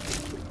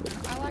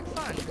 I like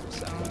fun,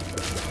 so...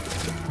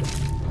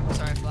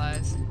 Sorry,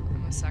 flies. I'm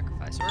gonna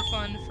sacrifice your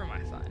fun for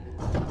my fun.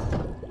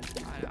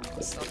 I know,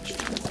 it's selfish.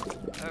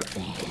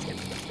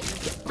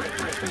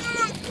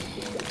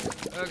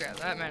 Okay,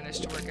 that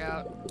managed to work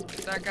out.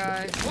 Get that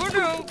guy. Oh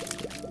no!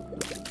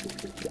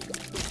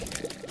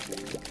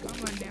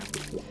 Come on now.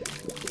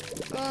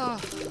 Oh,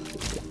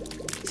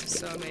 this is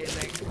so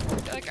amazing. I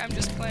feel like I'm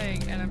just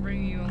playing and I'm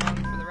bringing you along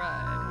for the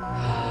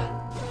ride.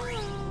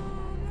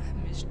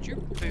 Mr.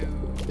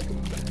 Boom.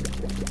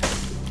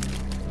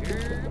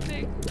 You're a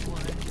big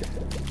one.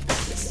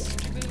 Mr.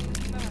 Boom.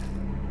 Fine.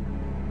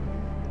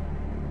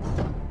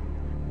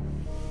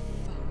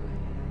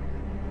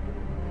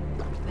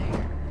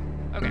 There.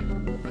 Okay,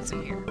 what's in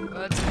here?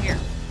 What's in here?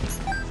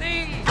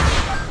 Thing!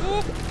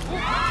 Whoop!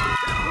 Whoop!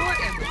 What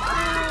in the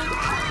world?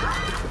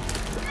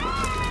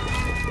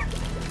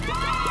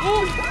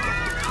 Whoop!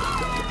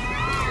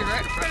 You're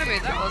right in front of me,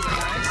 that wasn't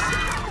nice.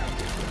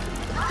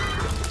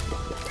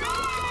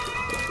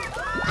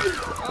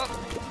 Oh.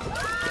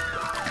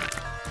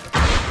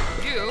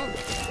 You!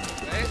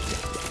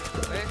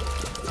 Wait.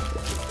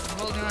 I'm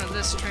holding on to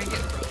this trinket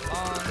for a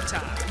long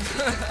time.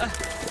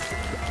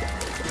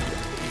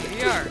 Here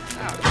you are.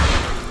 Ow.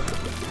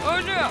 Oh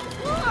no!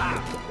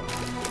 Ah.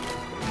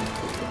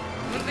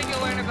 One thing you'll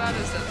learn about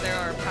is that there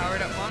are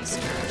powered up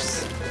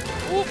monsters.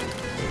 Oop!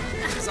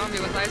 A zombie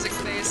with Isaac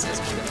face is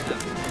one of them.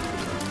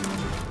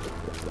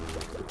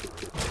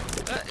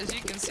 But as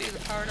you can see, the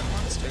powered up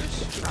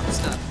monsters drop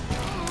stuff.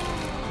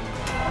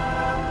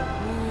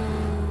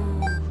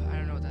 Ooh, I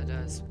don't know what that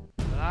does,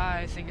 but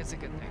I think it's a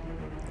good thing.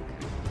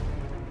 Okay.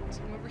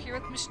 So I'm over here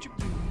with Mr.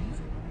 Boom.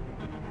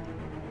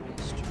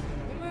 Mr.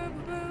 Boom, boom,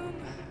 boom.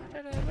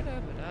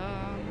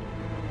 Da-da-ba-da-ba-da.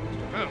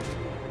 Mr. Boom.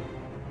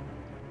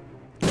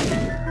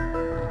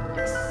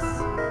 Yes.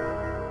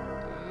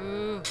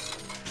 Ooh.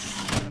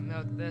 Gotta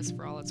milk this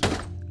for all it's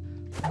worth.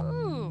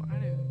 Ooh, I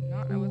do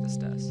not know what this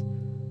does.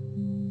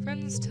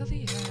 Friends till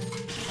the end.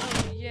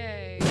 Oh,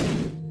 yay.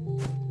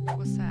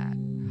 What's that?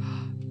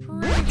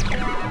 Pretty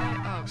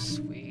fly. Oh,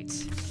 sweet.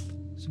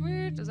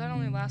 Sweet. Does that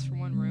only last for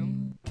one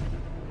room?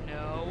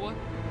 No.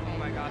 Oh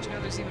my gosh, no,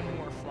 there's even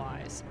more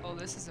flies. Oh,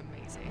 this is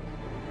amazing.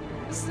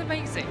 This is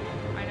amazing.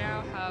 I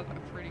now have a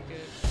pretty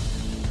good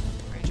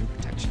range of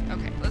protection.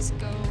 Okay, let's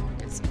go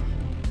get some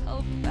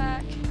health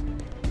back.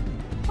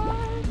 What?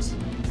 I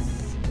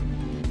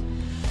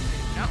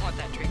do not want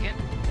that trinket.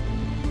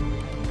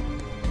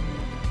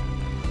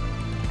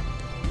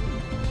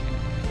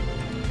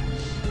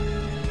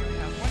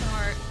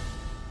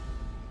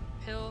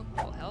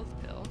 Full health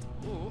pill.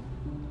 Ooh.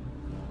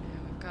 And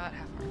we've got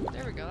half heart.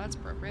 There we go, that's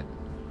appropriate.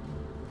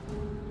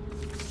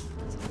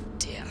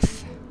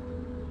 Death.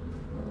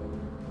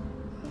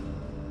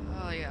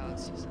 Oh yeah,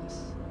 let's use this.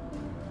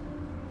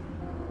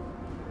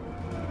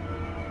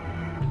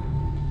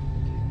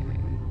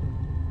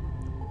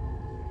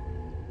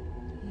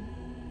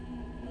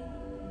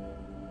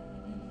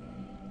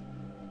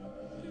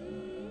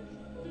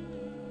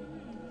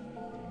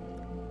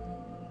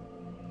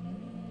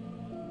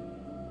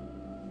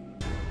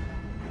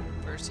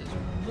 Versus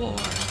war.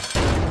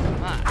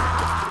 Come on.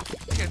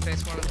 We're gonna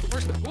face one of the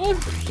first. Ooh!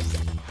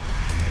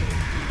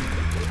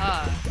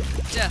 Ah,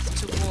 death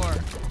to war.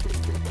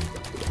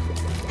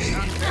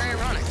 Sounds very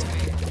ironic to me.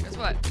 Guess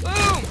what?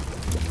 Boom!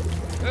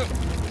 Boom!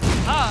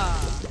 Ah!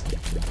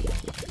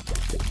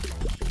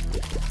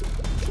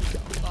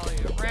 I'll follow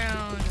you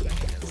around, and then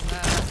he does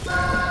that.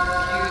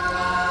 Cute.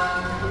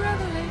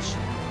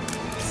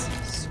 Revelations.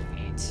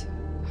 Sweet.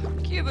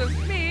 Cube of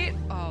meat.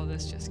 Oh,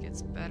 this just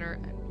gets better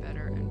and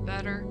better and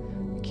better.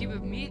 Cube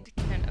of meat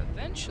can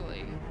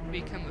eventually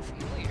become a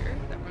familiar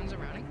that runs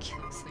around and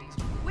kills things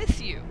with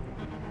you,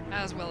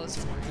 as well as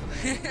for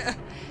you.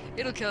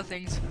 It'll kill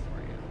things for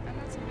you, and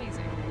that's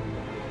amazing.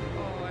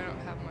 Oh, I don't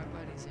have my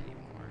buddies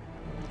anymore.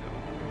 No,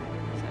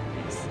 is that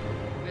nice?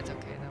 It's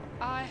okay though.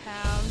 I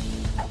have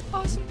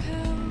awesome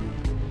pill.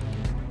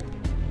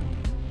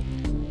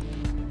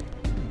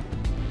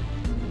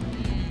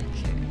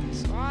 Okay,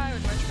 so I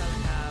would much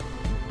rather have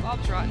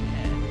Bob's Rotten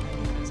Head,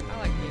 because I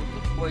like being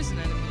able to poison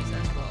enemies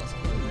as well as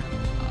blow them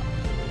up.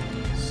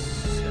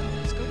 So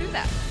let's go do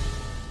that.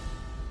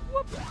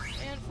 Whoop!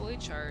 And fully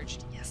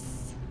charged.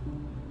 Yes.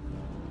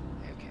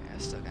 Okay, I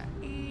still got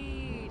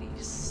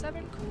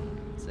 87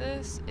 coins.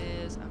 This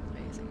is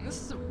amazing.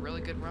 This is a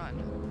really good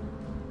run.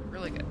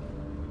 Really good.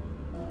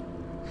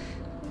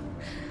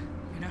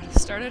 We know how to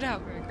start it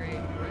out very great.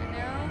 Right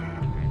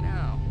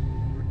now,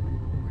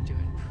 we're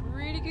doing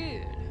pretty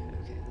good.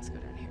 Okay, let's go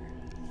down here.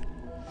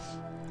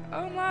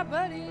 Oh my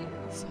buddy,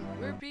 so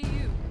where be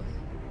you?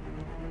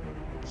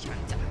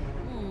 Shanta.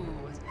 Ooh,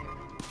 what's in here?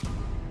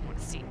 I want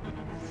to see.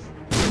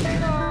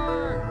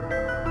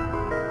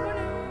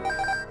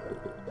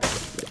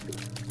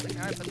 Like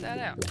how I put that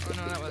out. Oh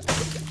no, that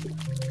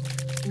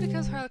wasn't.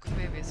 Because Harlequin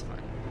Baby is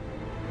fun.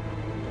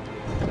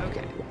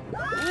 Okay.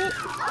 Whoop.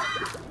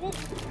 Whoop.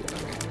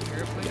 Okay,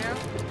 carefully now.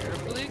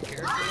 Carefully,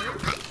 carefully.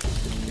 Okay.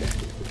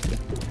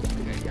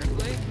 Okay,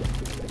 carefully.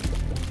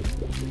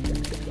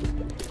 Okay.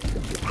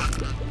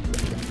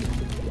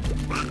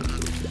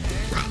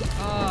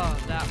 Oh,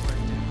 that worked.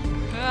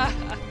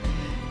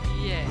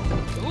 Yeah.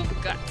 Oop,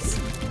 guts.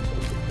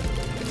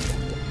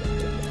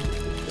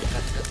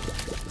 Guts.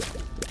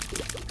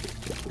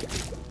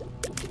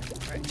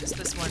 Alright, just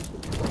this one.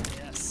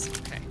 Yes.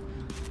 Okay.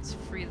 Let's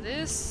free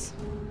this.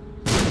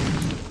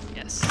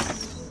 Yes.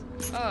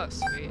 Oh,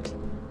 sweet.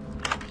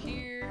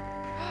 Here.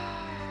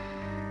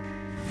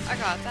 I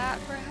got that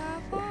for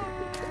half off.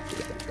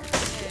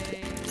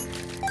 Yay.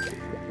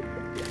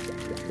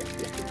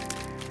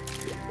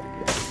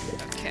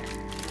 Okay.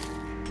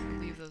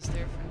 Leave those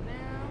there for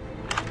now.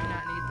 I do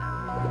not need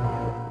them.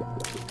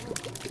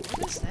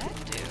 What does that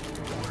do?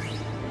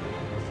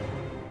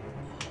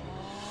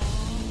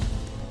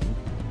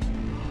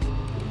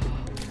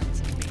 That's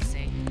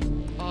amazing.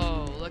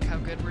 Oh, look how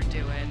good we're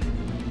doing.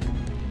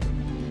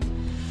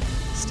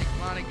 Stick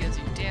mana gives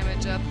you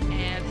damage up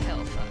and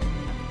health up.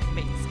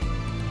 Amazing.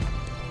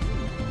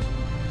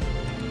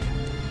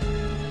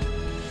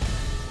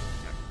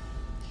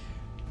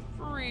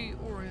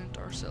 Reorient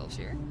ourselves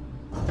here.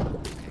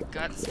 Okay,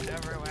 guts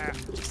everywhere.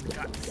 Just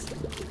guts.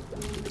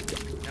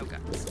 No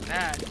guts.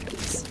 Bad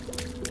guts.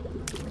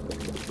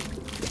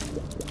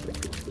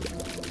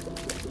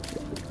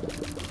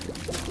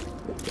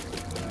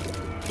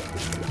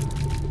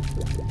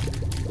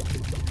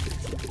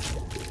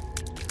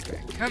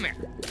 Okay, come here.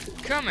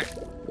 Come here.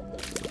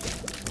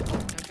 No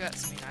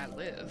guts mean I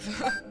live.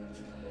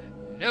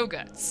 No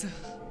guts.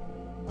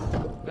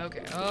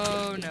 Okay.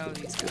 Oh no,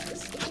 these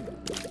guys.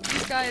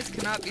 These guys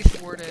cannot be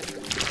thwarted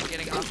by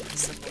getting off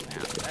this simple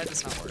map. That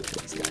does not work for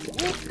these guys.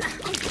 Whoop.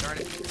 Darn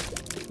it.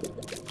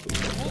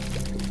 Whoop.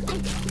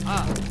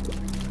 Ah.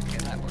 Okay,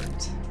 that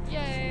worked.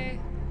 Yay.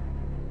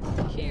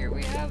 Here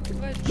we have a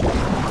jump.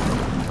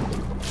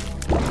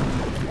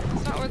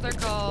 It's not what they're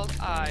called.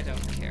 I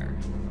don't care.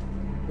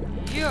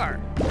 Yar.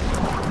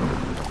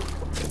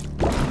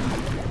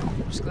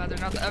 I'm just glad they're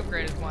not the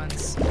upgraded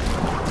ones.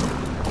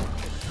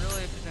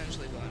 Really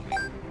potentially bone me.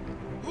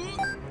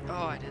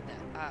 Oh, I did that.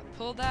 I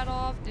pulled that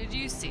off. Did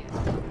you see it?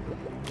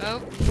 Oh,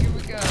 here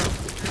we go.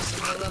 Here's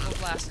some low-level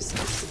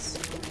blastocysts.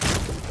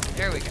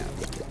 There we go.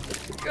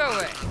 Go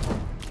away.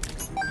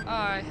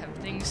 I have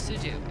things to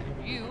do,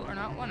 and you are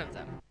not one of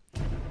them.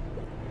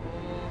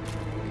 Oh,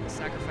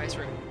 sacrifice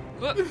room.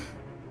 Whoop.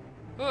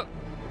 Whoop.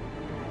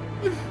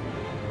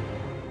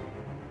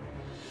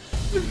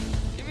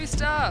 Give me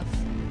stuff.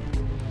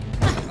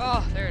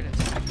 Oh, there it is.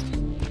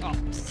 Oh,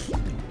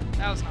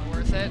 that was not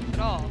worth it at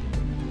all.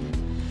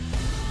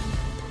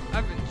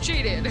 I've been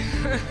cheated.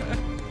 Okay,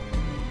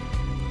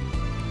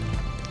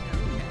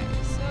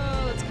 so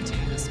let's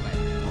continue this way.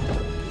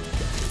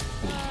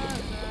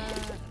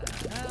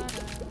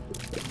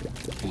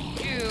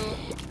 You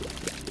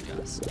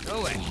just go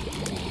away.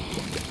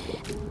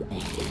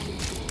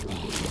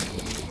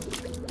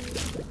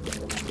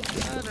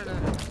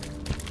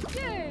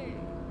 Yay!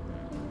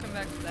 Come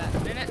back to that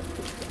in a minute.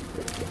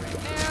 Right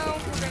now,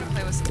 we're gonna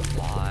play with some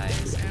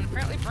flies and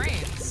apparently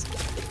brains.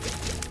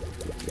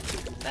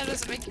 That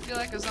doesn't make you feel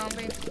like a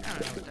zombie? I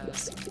don't know what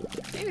does.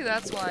 Maybe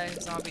that's why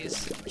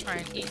zombies try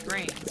and eat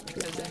brains,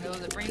 because they know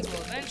that brains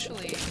will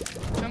eventually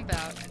jump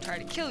out and try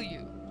to kill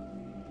you.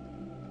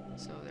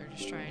 So they're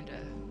just trying to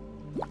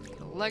get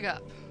a leg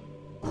up.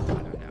 I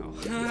don't know.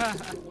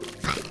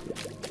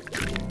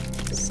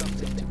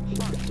 Something to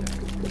ponder.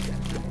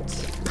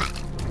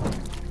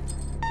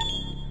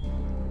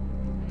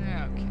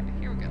 Okay,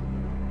 here we go.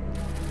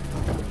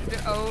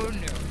 Oh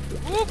no.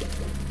 Whoop!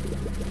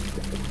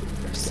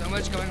 There's so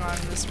much going on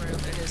in this room,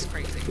 it is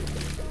crazy.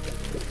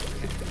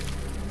 Okay.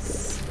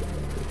 Let's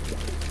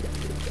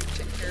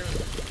take care of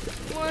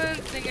one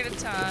thing at a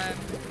time,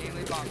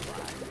 namely bomb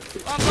fly.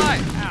 Bomb fly!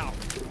 Ow!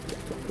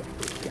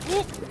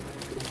 Whoop!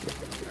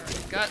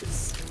 Alright, guts.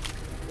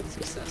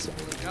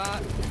 Successfully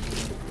got.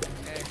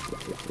 Okay.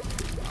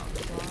 Bomb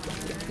fly.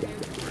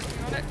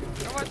 Working on it.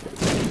 You know what?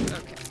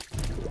 Okay.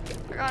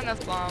 I got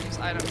enough bombs,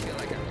 I don't feel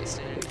like I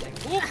wasted anything.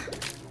 Whoop!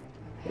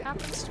 It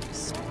happens to me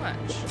so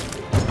much.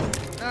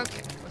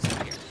 Okay, what's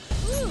up here?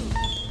 Woo!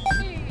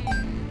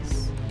 Jeez.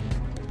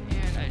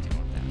 And I do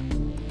want that.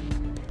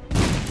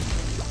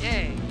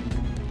 Yay.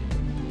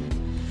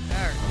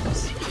 Alright,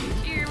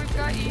 here we've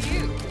got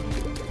you.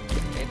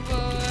 Hey,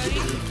 buddy.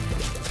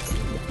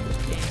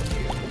 Thank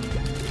you.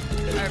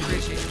 I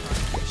appreciate your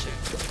contribution.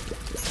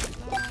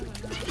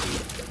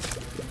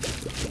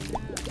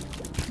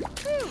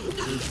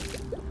 Woo!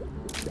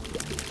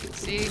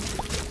 See?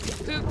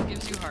 Poop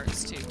gives you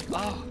hearts, too.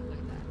 Oh, look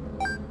at that.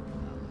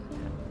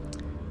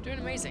 Doing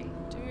amazing.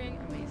 Doing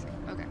amazing.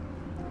 Okay.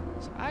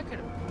 So I could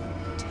have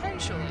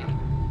potentially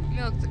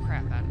milked the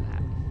crap out of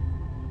that.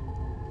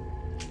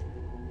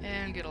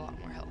 And get a lot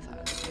more health out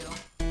of the deal.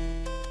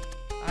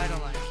 I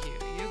don't like you.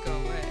 You go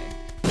away.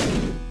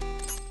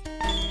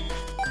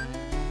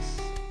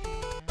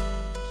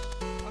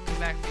 I'll come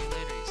back for you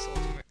later,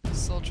 you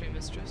sultry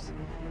mistress.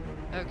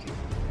 Okay.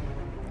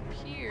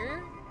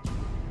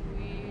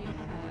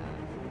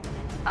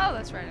 Oh,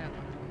 that's right.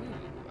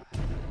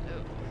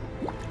 Ooh.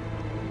 Hello.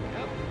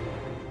 Yep.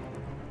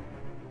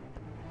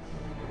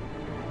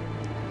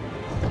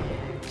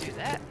 Do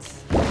that.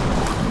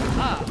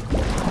 Ah.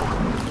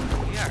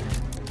 We are.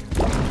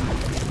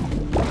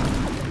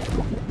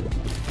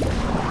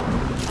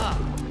 Ah.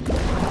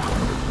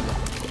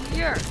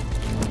 Here.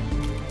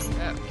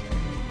 Okay.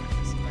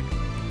 Let's see if I can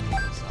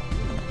pull this off.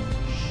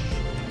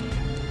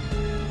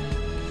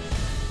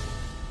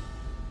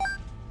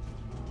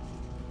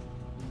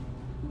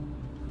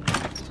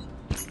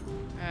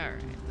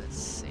 Alright, let's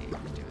see.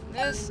 We're doing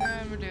this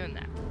and we're doing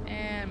that.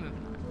 And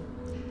moving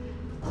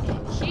on.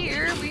 And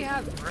here we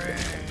have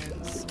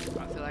brains.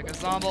 I feel like a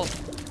zombie.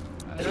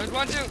 I don't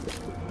want to.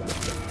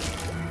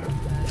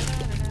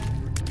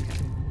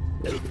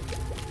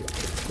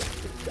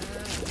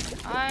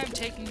 I'm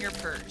taking your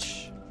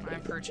perch.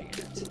 I'm perching in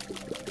it.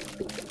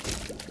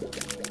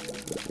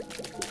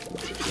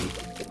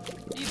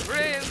 Eat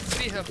brains,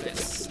 be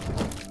helpless.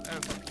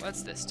 Okay,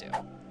 what's this do?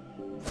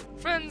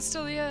 Friends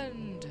till the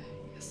end.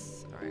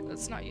 Yes. Alright,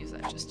 let's not use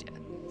that just yet.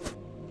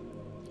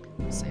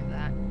 We'll save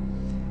that.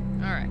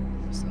 Alright,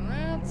 so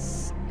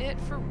that's it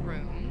for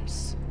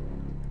rooms.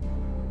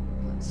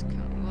 Let's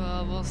come.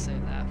 Well, we'll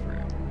save that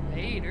for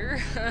later.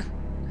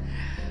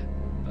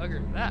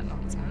 Bugger that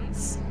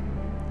nonsense.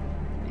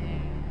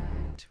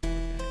 And we're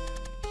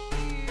gonna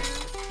come here.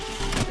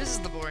 This is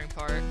the boring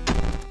part.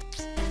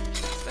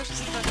 Especially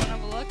since I don't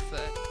have a luck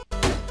foot.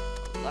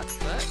 A luck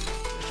foot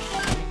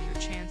will make your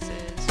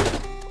chances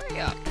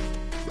way up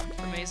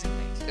for amazing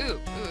things. Ooh,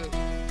 ooh.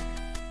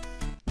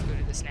 Go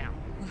do this now.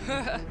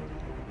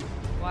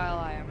 While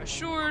I am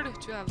assured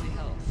to have the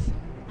health.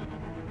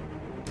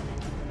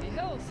 The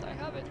health, I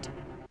have it.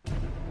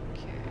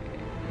 Okay,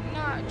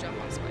 not jump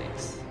on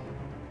spikes.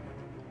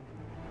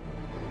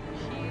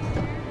 Here,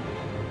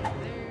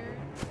 there.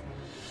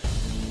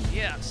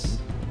 Yes.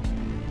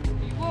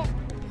 You won't.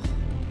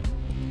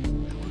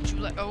 How would you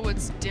like? Oh,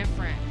 it's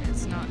different.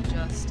 It's not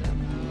just a.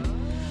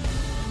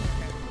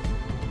 Okay.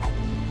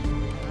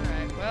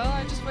 Alright, well,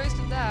 I just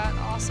wasted that.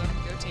 Awesome.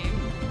 Go team.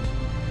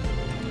 1,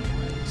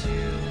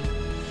 2.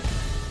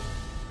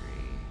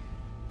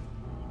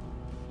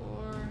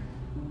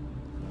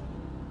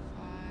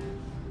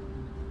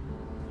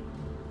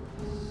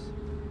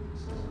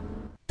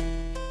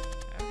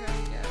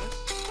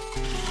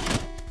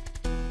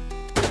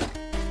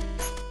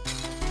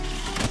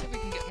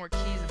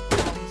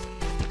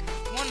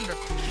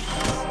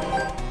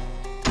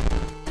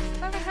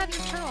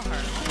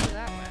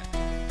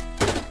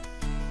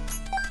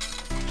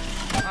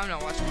 I'm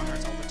not watching my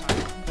hearts all the time.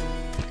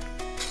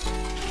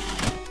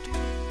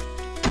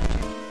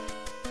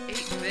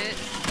 8-bit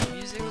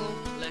musical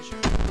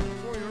pleasure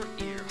for your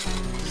ear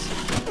holes.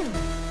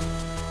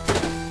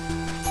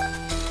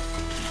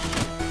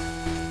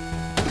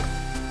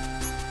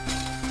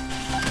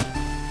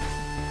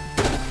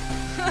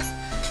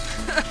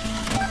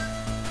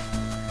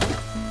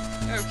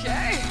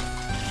 Okay,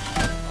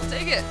 I'll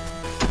take it.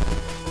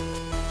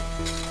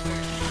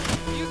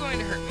 Are you going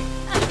to hurt me?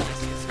 Yes,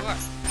 yes, you are.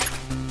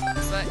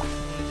 But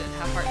only did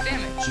half-heart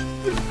damage.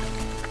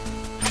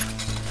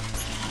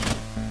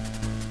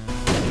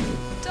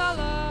 $1!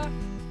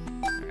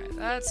 Alright,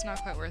 that's not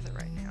quite worth it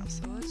right now,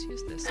 so let's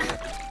use this one.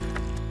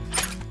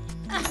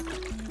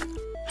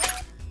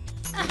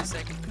 For the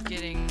sake of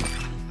getting a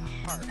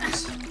heart.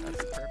 That's the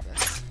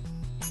purpose.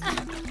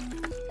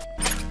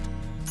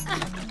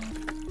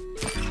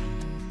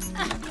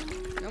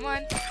 Come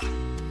on.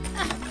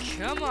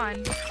 Come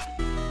on.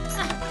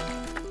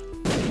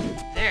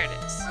 There it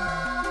is.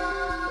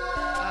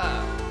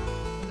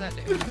 What does that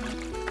do?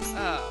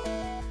 Oh.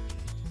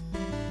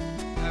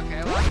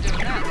 Okay, well I'm doing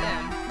that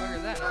then. Bugger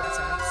that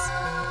nonsense.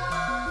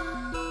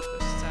 Let's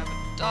just have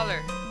 $1.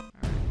 Alright.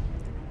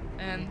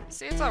 And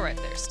see, it's alright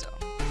there still.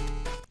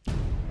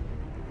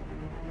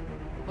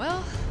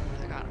 Well,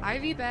 I got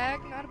IV bag,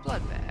 not a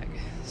blood bag.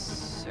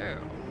 So,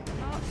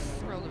 not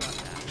thrilled about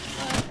that.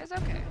 But it's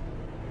okay.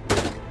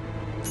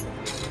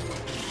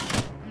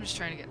 I'm just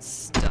trying to get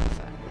stuff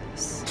out of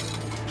this.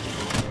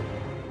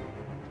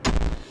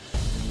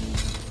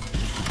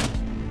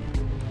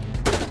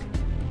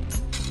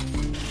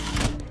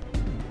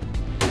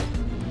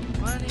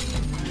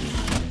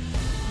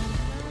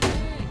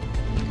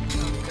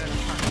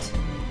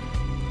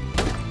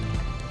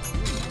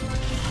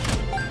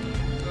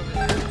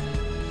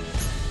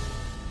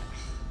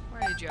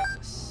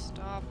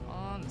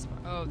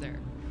 Oh, there.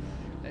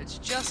 It's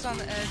just on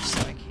the edge,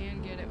 so I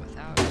can get it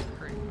without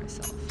hurting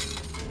myself.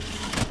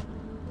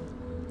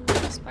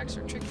 Spikes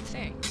are tricky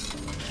things.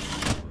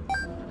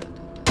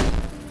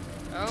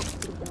 Oh.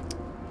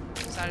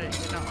 Decided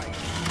he did not like it.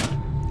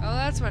 Oh,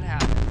 that's what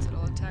happens.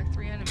 It'll attack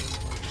 3 enemies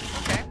for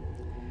you. Okay.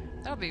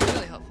 That'll be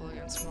really helpful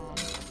against Mom.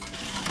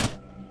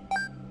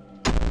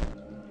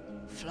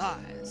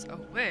 Flies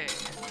away.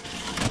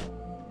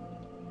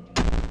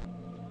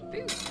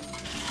 Boo.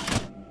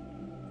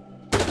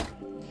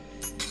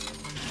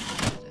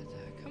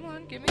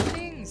 Give me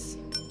things!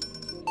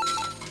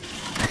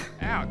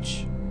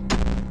 Ouch.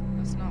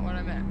 That's not what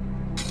I meant.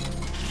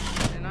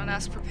 I did not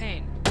ask for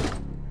pain.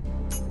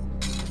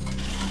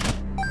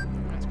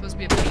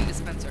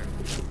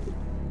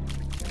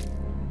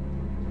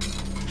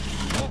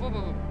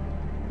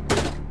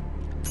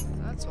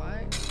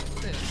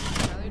 This is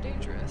highly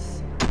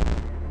dangerous.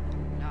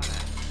 Nada.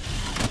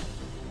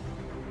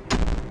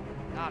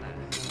 Nada.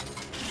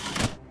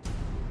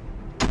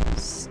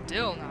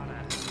 Still nada.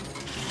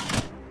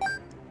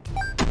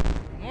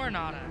 More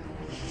nada.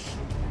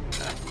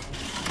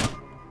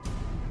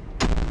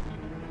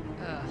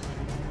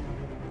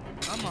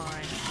 Come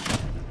on.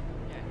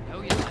 Yeah,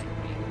 know you like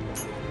me.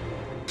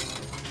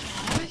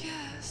 Oh,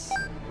 yes.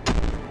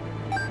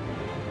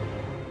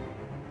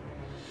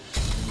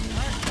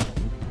 Heart.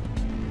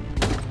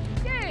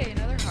 Yay,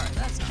 another heart.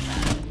 That's not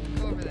bad.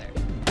 Go over there.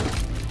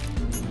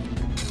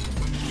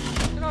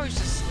 You can always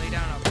just lay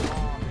down a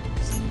bomb and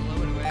just blow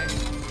it away.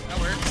 That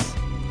works.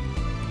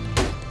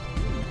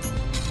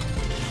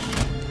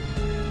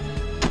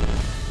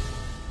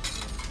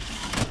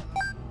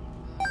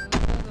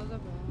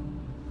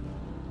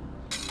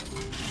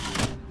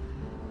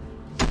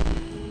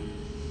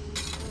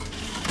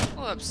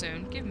 Up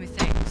soon. Give me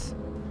things.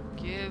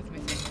 Give me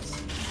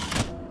things.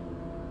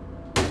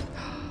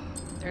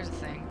 There's a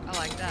thing. I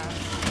like that.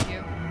 Thank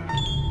you.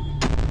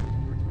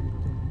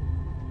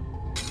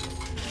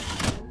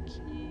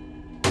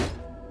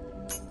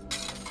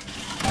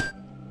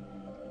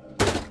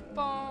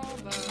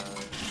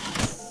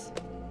 Bombas.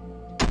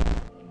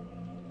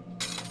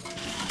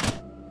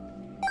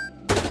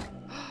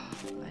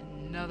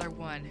 Another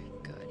one.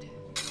 Good.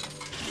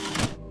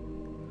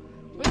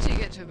 Once you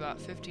get to about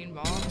 15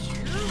 bombs,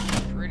 you're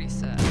pretty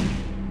set.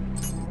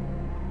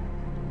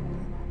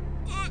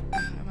 I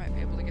might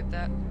be able to get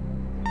that.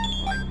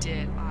 Oh, I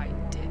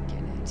did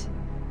get it.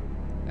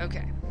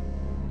 Okay.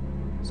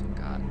 So we've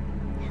got a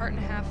heart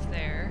and a half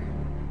there.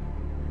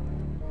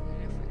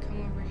 And if we come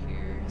over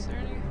here, is there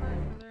any heart?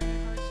 Are there any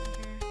hearts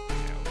in here?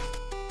 No.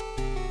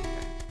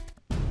 Okay.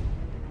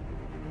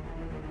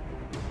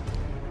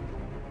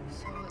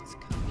 So let's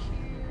come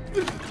here.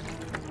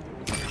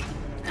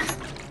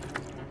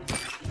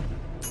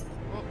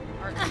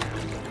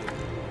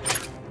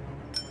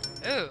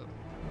 Ooh.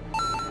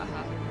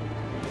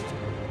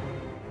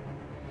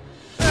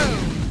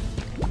 Boom.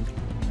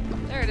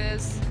 There it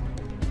is.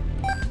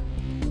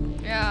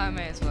 Yeah, I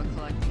may as well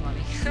collect the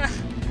money.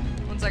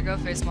 Once I go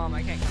face mom,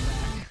 I can't come back.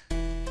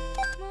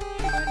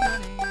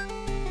 Money.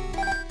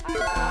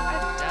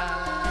 I've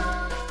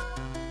died.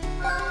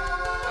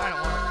 I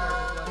don't want to work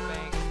the blood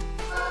bank.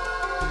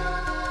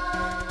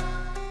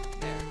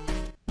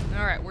 There.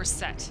 Alright, we're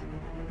set.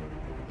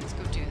 Let's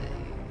go do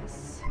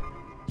this.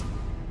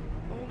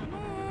 Oh,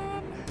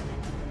 Mom!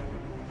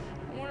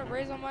 I want to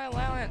raise on my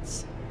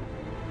allowance.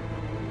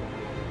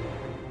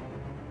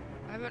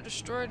 I haven't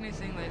destroyed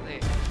anything lately.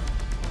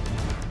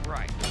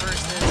 Right,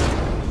 versus...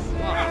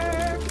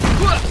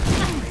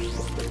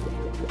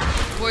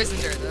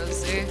 Poisoned her, though,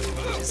 see?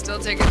 She's still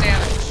taking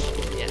damage.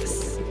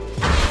 Yes.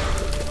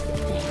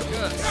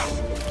 Good.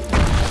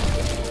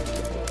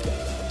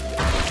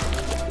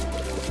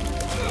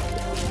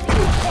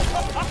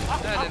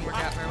 That didn't work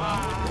out very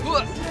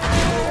well.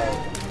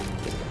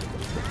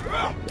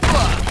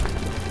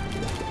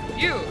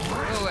 You!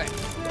 Go away.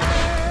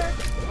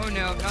 Oh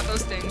no, not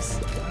those things.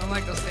 I don't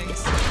like those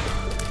things.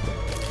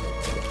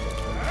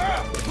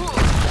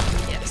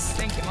 Yes,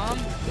 thank you, Mom.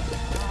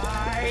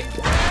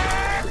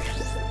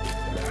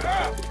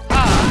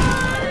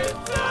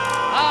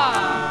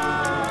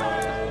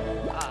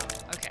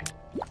 Okay.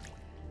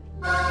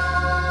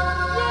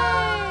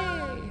 Yay!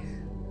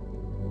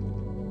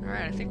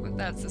 Alright, I think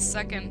that's the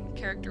second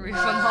character we've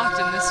unlocked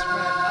in this run.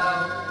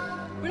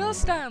 Uh-oh. What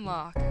else did I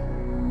unlock? Oh,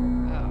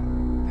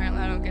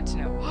 apparently I don't get to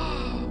know.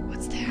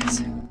 What's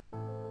that?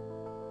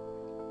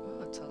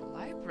 Oh, it's a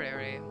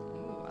library.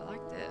 Ooh, I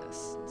like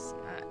this. It's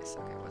nice.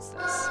 Okay, what's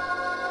this?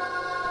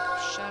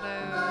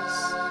 Shadows.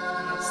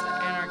 And that's the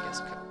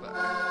Anarchist Cookbook.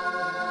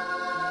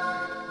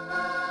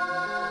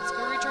 Let's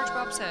go recharge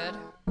Bob's head.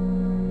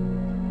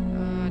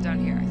 Down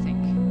here, I think.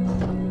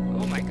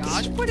 Oh my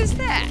gosh, what is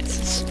that?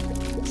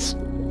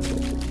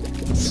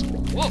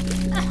 Whoa!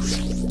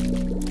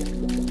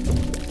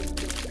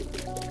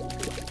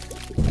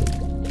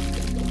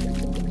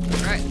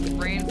 Alright,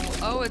 brain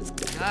full. Oh, it's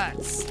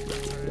guts.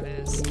 That's what it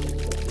is.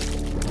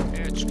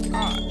 It's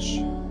guts.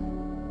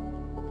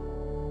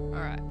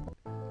 Alright.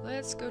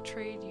 Let's go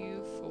trade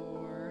you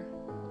for...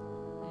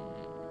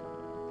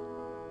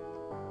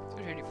 Let's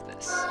go trade you for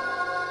this.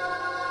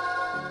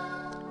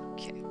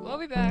 Okay, we'll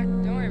be back.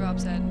 Don't worry, Bob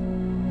said.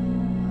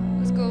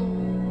 Let's go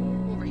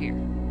over here.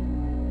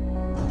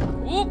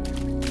 Whoop!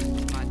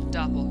 My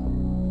doppel.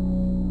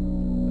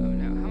 Oh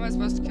no, how am I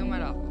supposed to kill my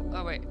doppel?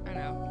 Oh wait, I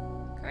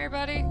know. Come here,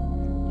 buddy.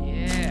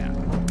 Yeah,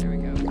 there we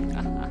go.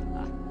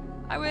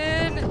 I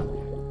win!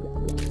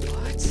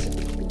 What?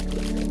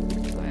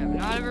 I have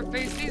not ever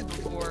faced these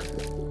before.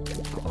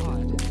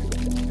 Odd.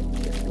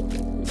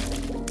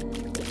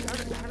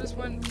 How does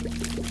one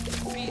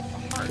beat a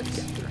heart?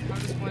 Or how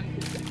does one...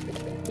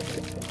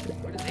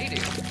 What do they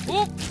do?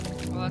 Whoop!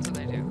 Well, that's what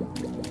they do.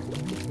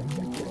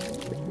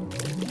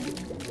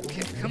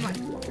 Okay, come on.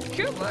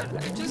 Come on, I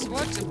just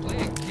want to play a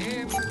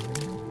game.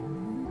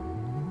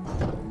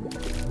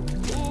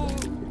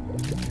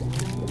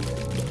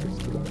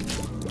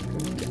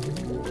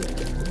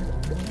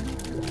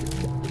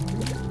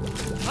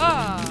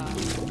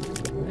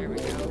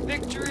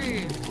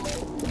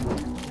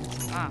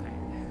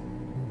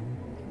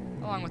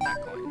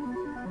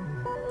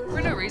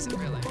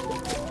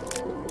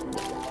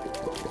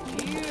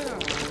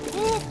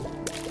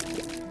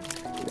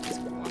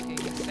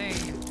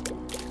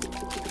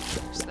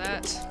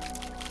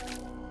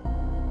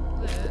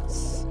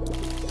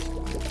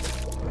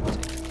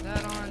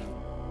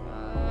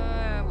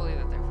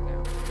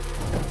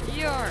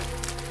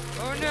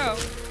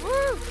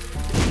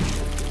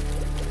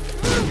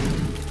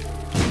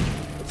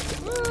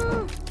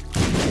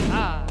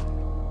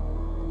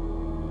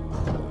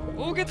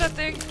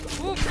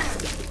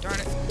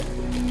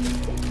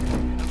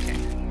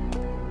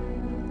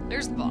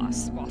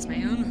 boss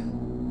man.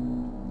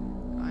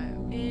 I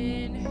am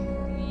in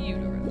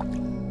utero.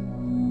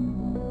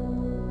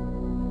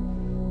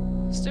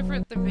 It's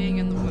different than being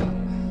in the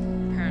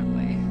womb,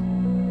 apparently.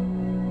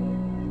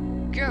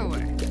 Go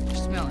away. You're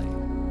smelly.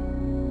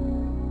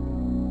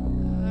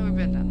 We've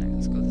been down there.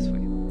 Let's go this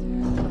way.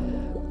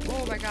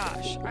 Oh my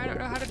gosh. I don't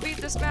know how to beat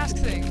this mask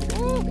thing.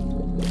 Ooh.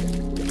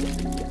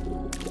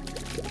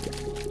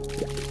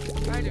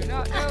 I do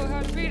not know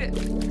how to beat it.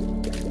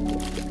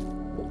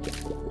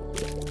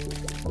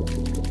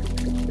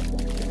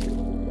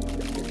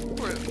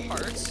 Poor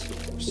hearts.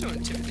 I'm so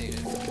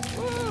intimidated.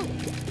 Woo!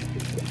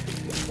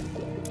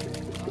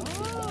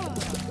 Oh.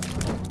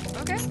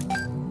 Okay.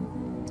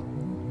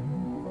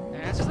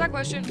 That answers that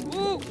question.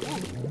 Woo! Woo!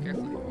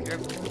 Carefully.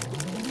 Carefully.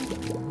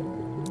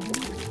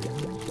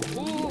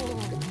 Ooh!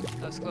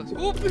 That was close.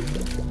 Oop!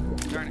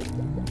 Darn it.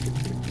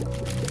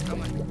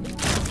 Come on.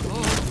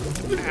 Oh!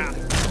 Ah!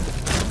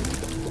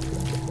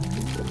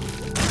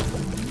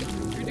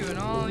 You're doing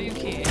all you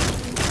can.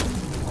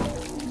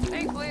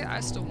 Thankfully, I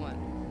still won.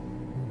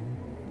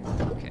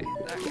 Okay,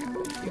 that guy.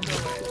 You go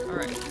away.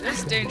 Alright, this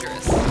is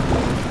dangerous.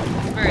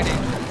 It's very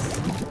dangerous.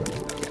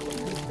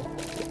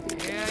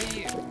 Okay. Yeah,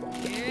 you.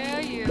 Yeah,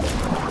 you.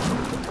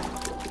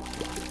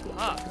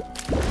 Ah.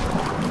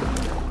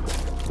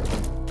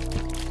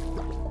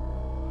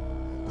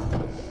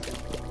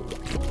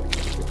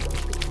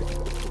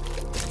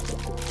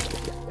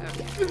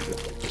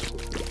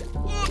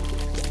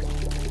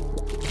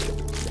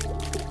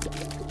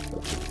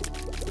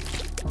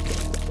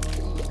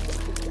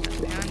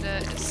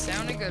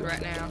 Sounding good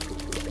right now.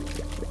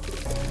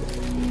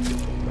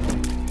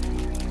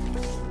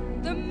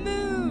 The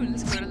moon!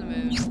 Let's go to the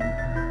moon. Yay.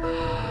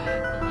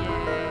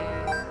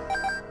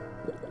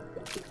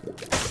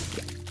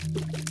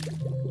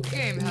 The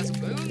game has a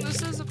moon.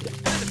 This is a bit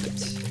of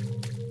it.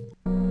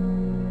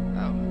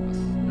 Oh.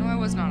 No, I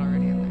was not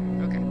already in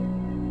there. Okay.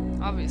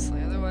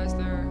 Obviously, otherwise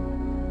there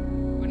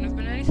wouldn't have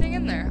been anything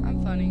in there.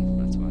 I'm funny.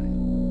 That's why.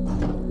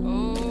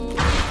 Oh.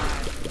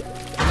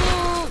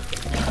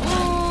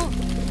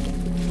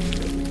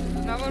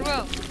 Not going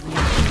well.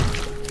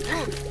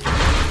 Ooh.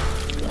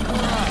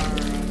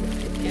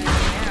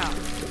 Yeah, yeah.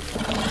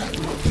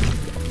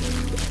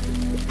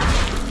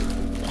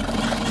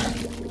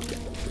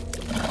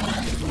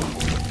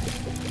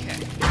 Okay.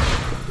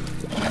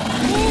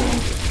 Ooh.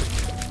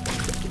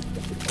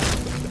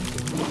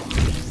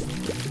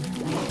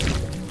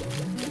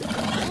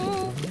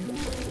 Ooh.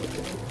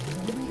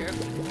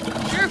 Carefully.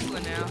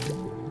 Carefully now.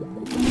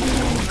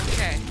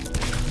 Okay.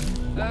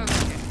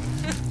 Okay.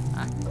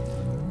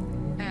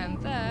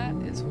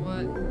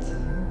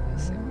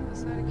 Let's see, what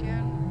was that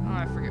again? Oh,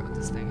 I forget what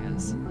this thing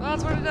is. Well,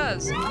 that's what it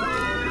does.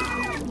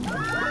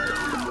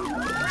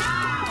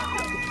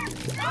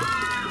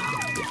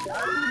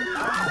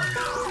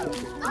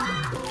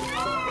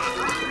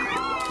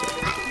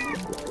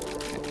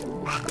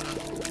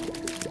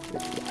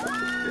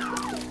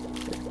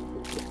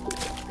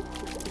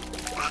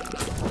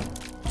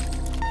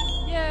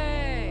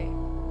 Yay!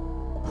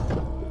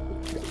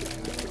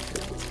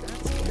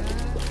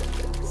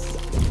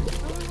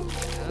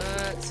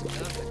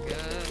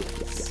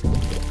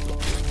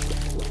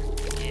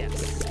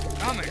 Yes.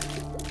 Come here.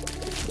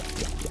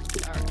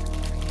 Alright.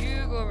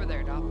 You go over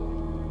there, Doppel.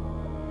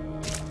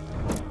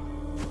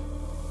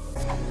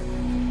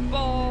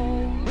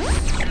 Balls.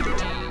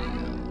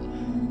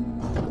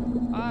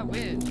 I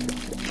win.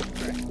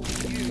 Alright.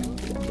 You.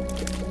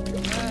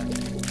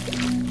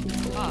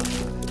 Ah.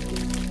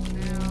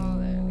 Now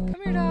then.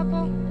 Come here,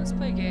 Doppel. Let's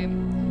play a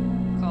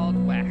game called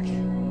Whack.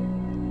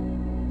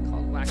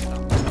 Called Whack It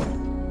Up.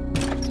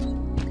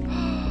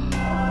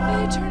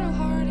 Eternal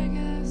heart, I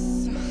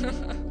guess.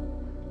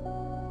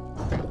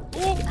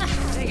 Oh,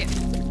 dang it.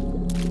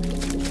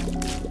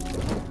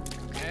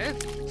 Okay.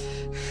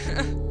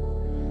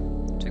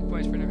 2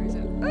 points for no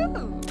reason.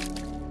 Ooh,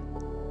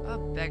 a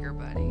beggar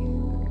buddy.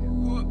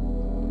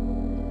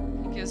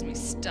 Okay. He gives me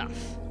stuff.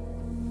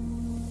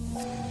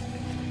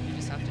 You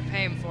just have to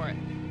pay him for it.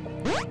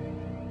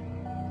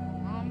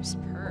 Mom's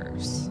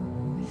purse,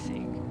 I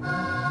think.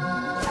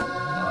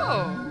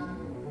 Oh,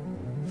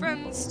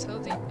 friends till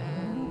the end.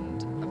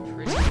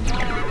 What's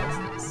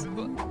this?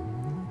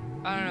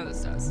 I don't know what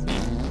this does.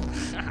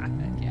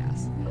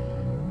 Gas.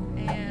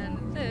 And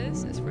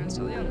this is friends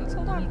till the end. Let's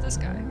hold on to this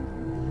guy.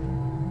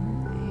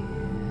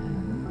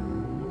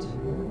 And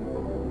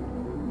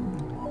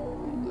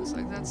looks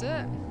like that's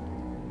it.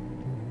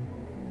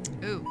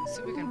 Ooh,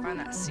 see if we can find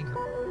that secret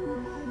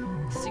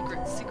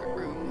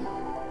room.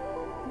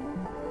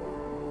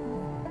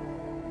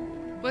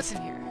 What's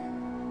in here?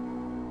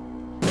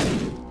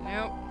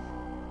 Nope.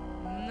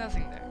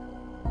 Nothing there.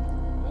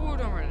 Oh,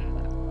 don't run into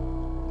that.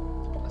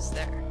 What's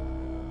there?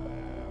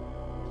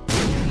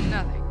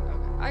 Nothing.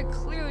 Okay. I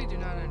clearly do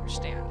not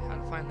understand how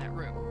to find that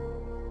room.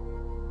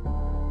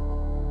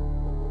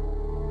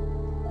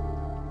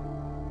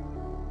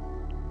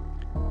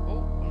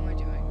 Oh, what am I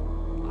doing?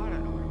 I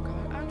don't know where I'm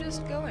going. I'm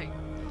just going.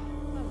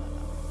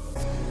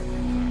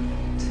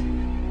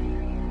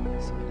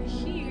 So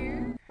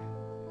here,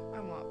 I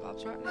want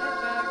Bob's Rotten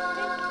Head back.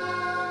 Thank you.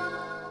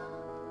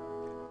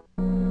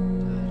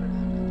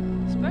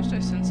 surprised I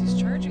sense he's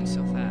charging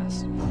so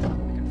fast. I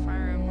can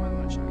fire him more than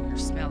one shot. You're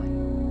smelly.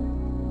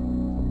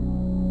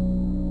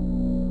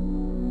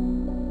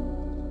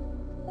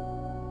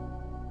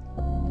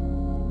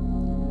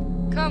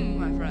 Come,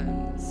 my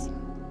friends.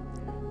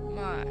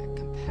 My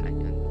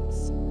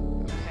companions.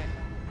 Okay.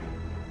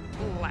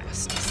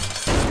 Blast.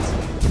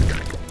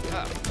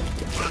 Oh.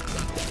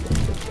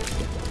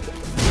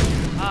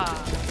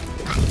 Ah.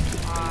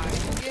 I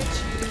get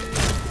you.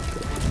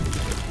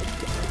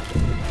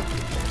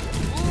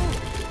 Ooh.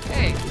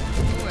 Hey. Go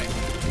away.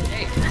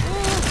 Hey.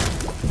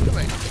 Ooh. Go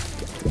away.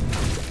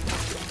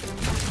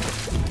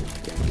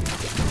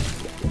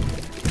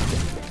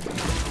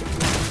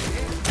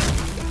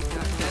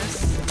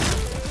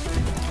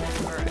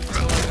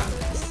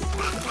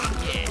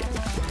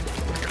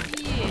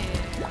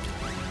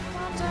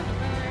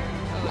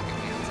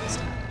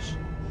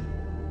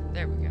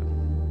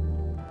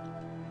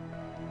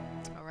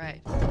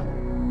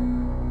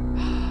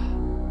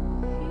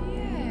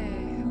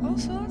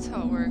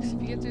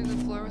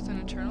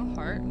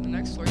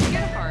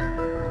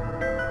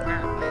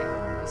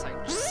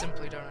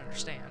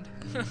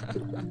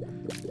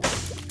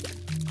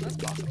 That's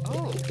Bobby.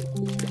 Oh,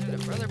 and a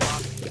brother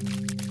Bobby.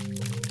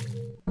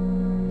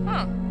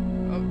 Huh.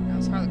 Oh, that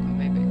was Harlequin,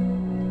 maybe.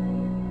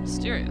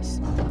 Mysterious.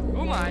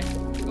 Oh my.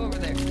 Go over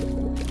there.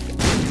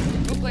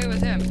 Go play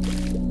with him.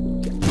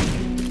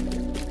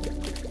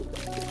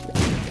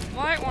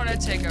 Might want to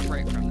take a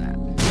break from that.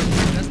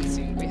 It doesn't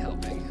seem to be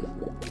helping.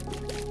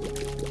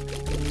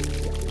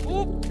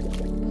 Oop.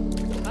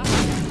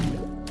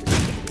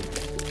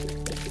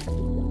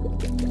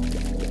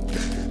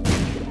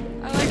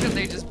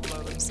 They just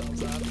blow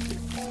themselves up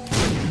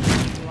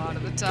a lot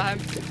of the time.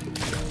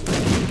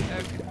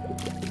 Okay.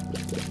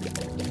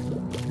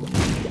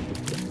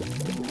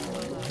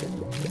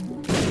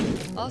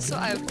 Also,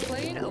 I've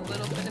played a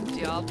little bit of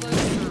Diablo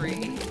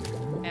 3,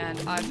 and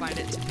I find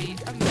it to be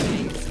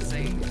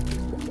amazing.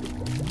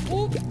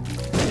 Oop.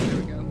 There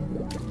we go.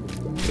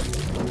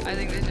 I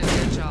think they did a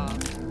good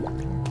job.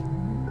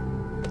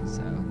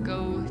 So,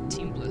 go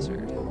Team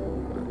Blizzard.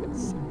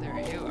 So, there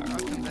you are. I'll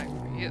come back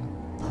for you.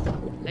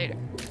 Later.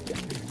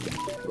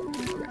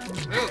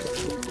 Move!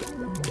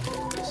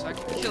 So I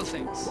can kill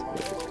things.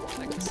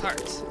 Like his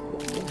heart.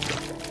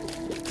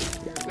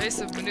 Your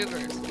evasive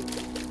maneuvers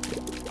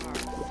are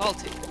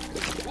faulty.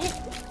 Oop.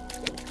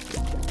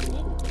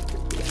 Oop.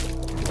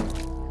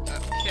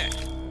 Okay.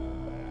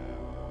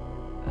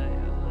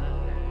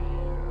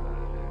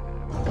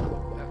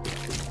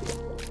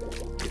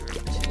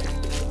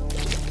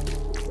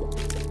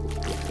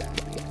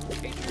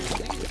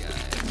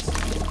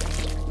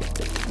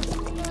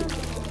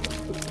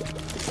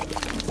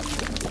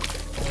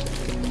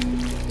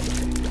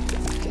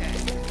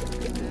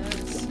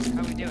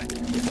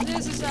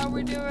 This is how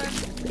we're doing.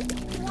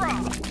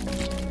 Raw.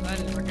 That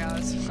didn't work out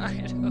as I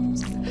had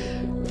hoped.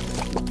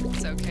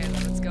 It's okay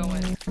though, it's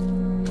going.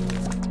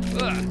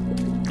 Ugh.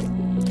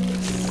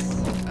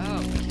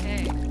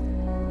 Okay.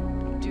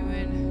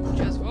 Doing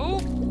just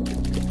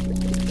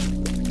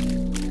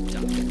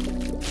Done.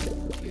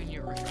 You and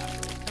your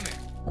riffraff. Come here.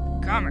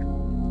 Come here.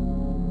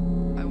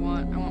 I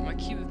want my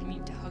cube of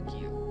meat to hug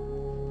you.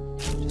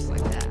 Just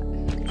like that.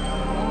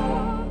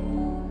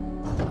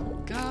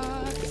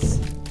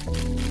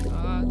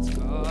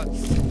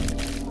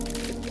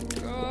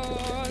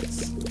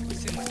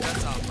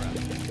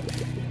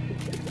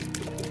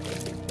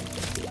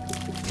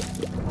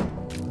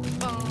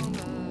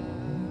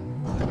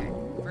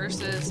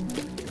 Versus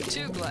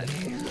 2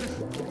 gluttony.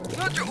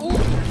 Not your ooh!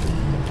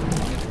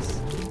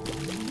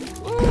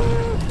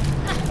 Ooh!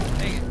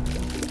 Dang it.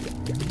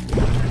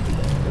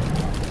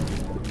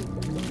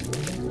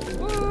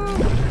 Ooh!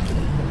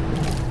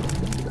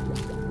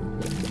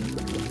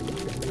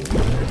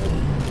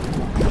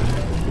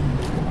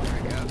 There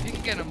we go. If you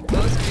can get them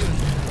both doing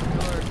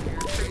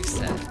you're pretty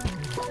set.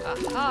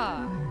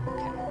 Aha!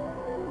 Okay.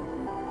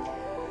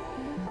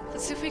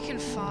 Let's see if we can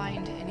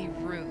find any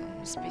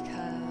rooms,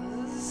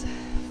 because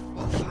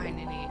we'll find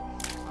any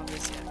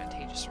obviously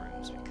advantageous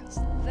rooms, because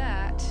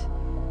that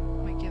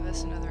might give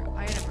us another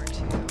item or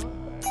two.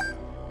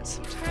 And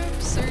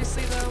sometimes,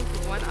 seriously though,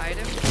 one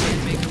item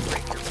can make or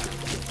break your run.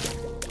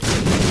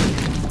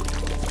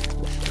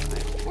 If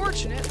I'm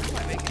fortunate, I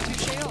might make it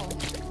touche all.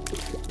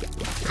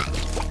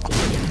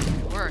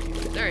 Where are you?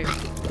 There you go.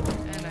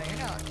 And now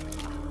you're not.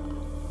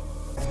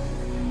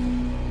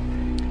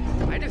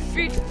 I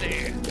defeated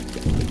thee.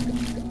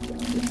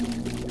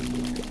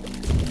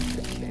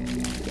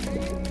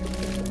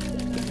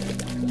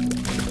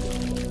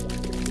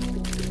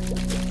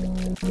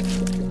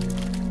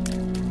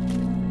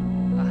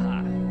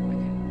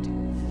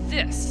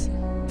 This.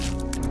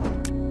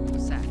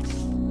 What's that?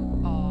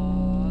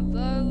 All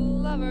the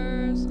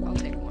lovers. I'll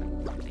take one.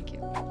 Thank you.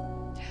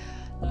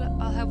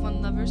 I'll have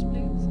one lovers,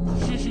 please.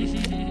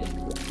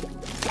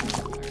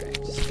 Alright,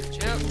 just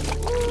reach out.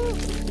 Ooh.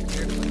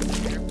 Carefully,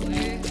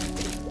 carefully.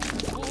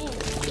 Ooh.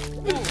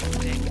 Ooh.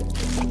 Dang it.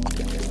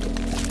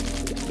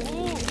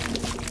 Ooh.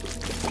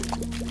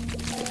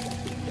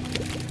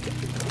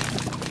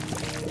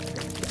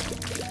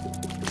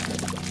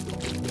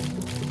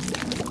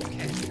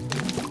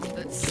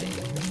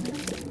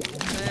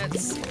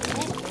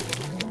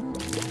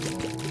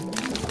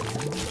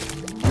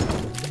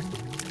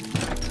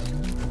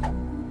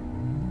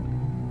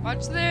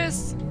 Watch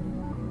this!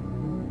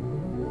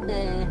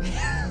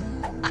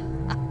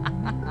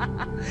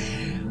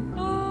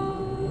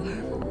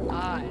 Oh,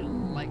 I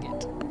like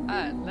it.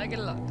 I like it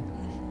a lot.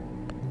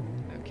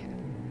 Okay.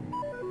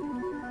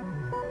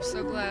 I'm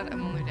so glad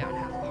I'm only down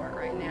half a heart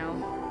right now.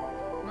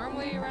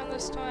 Normally around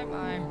this time,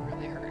 I'm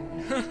really hurting.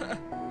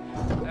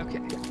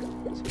 Okay.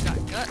 So we got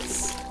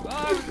guts.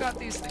 Oh, we've got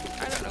these things.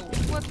 I don't know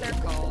what they're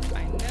called.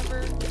 I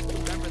never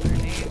remember their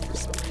name for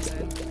some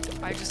reason.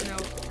 I just know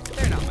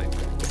they're not my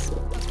friends.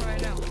 That's what I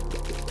know.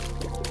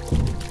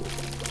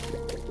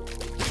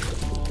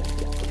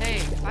 Hey,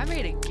 if I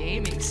made a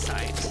gaming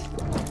site,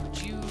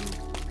 would you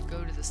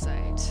go to the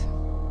site?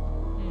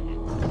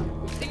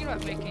 I'm thinking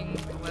about making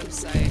a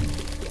website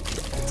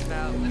that's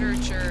about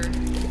literature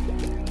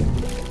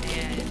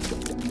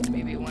and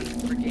maybe one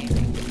for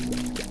gaming,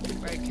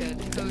 where I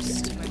could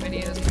host my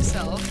videos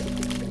myself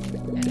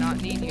and not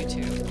need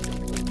YouTube,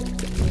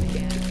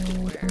 and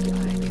where I could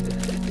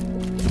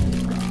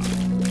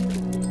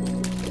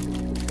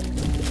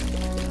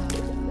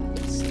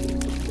let's see,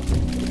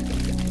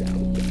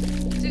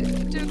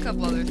 do a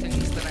couple other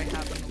things that I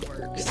have in the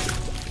works.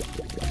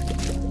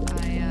 I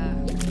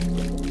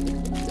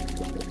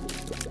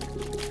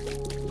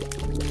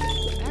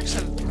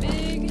actually have a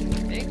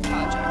big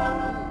project.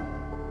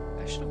 Ooh,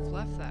 I should have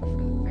left that for the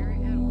very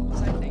end. What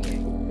was I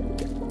thinking?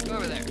 Go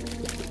over there.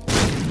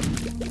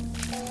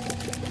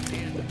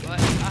 Pain in the butt.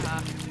 Haha.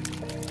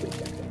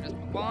 Just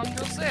bombed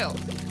yourself.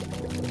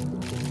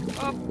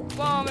 A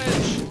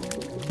bombage!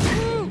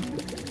 Woo!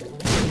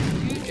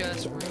 You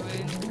just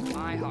ruined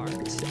my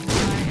heart.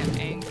 I am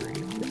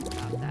angry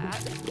about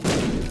that.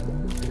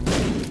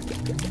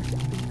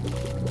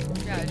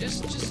 Yeah, just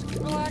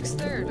relax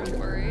there. Don't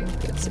worry.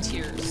 It's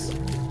tears.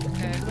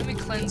 Okay, let me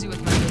cleanse you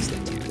with my ghostly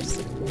tears.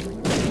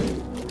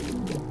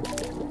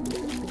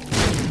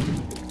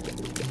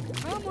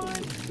 Come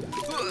on.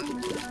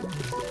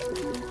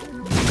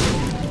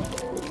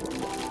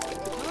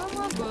 Come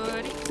on,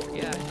 buddy.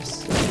 Yeah, just...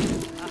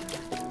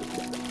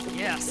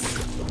 yes.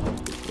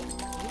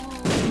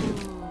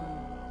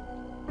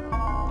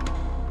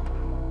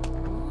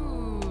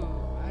 Ooh,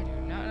 I do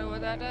not know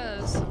what that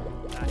does.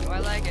 Not do I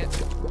like it.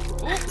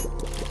 Ooh.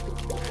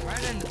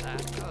 Right into that.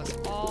 That was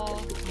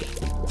all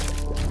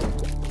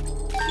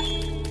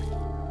me.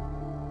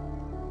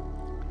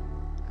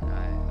 I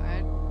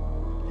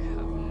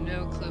have no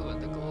clue what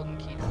the golden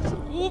key does.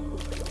 Oop.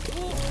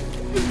 Oop.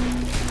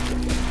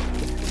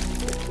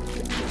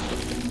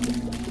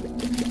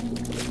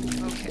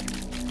 Okay.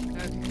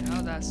 Okay, now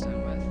that's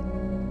done with.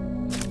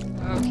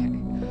 Okay.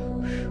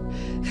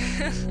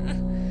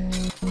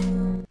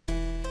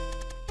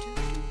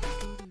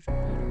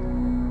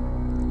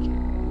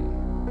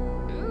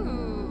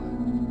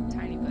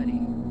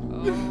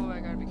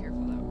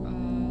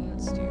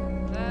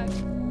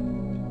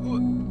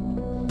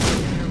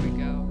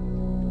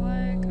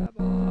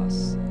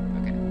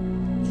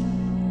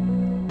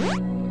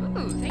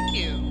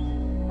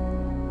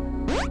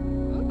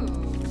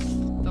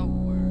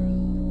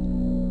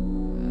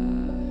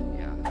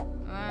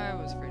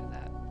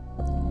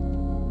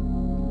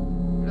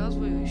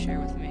 Share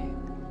with me.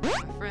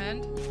 My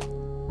friend.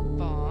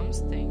 Bombs,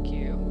 thank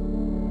you.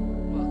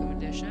 Welcome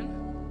edition.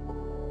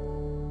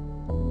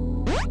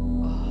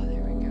 Oh,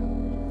 there we go.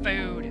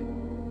 Food.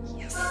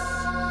 Yes.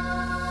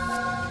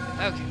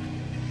 Okay.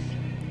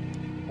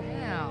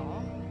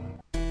 Now.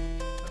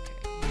 Okay,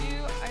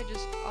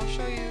 I'll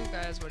show you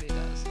guys what he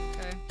does,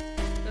 okay?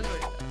 This is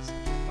what he does.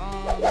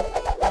 Bomb.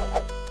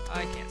 I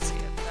can't see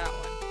it. That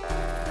one.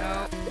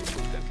 Nope.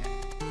 Okay.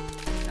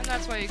 And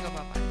that's why you go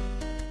bye-bye.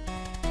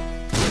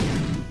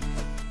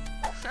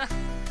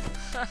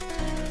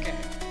 Okay.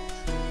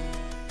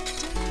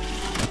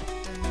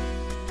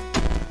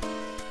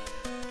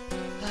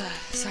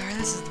 Sorry,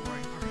 this is the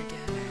boring part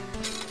again.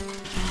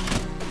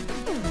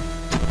 Ooh,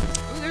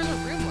 there's a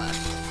room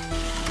left.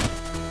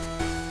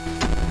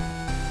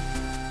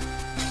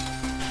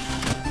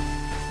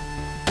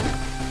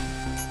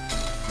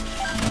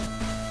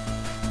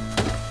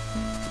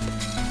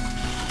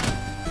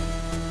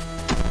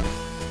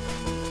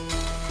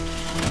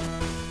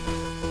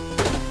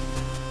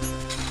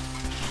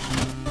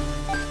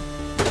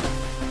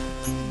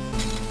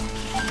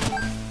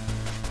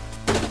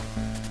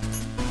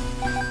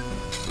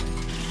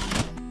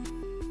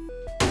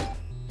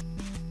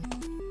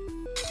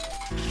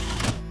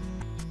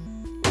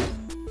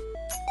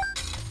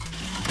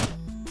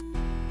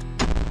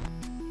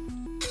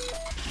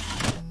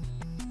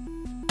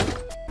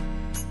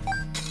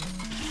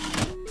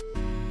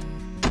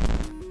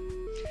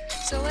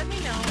 So let me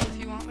know if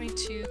you want me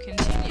to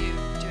continue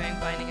doing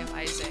Binding of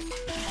Isaac.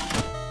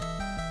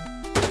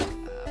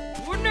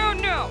 Oh,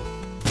 no!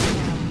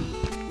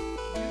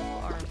 You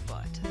are a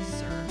butt,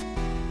 sir.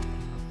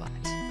 A butt.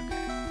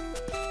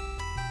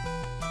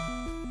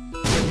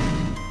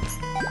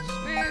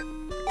 Okay. Sweet.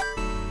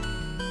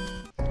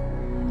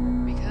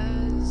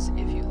 Because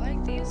if you like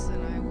these,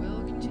 then I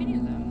will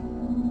continue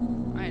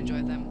them. I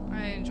enjoyed them.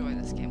 I enjoy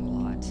this game a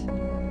lot.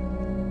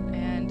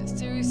 And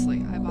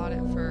seriously, I bought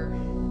it for...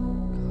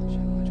 gosh,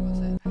 how much was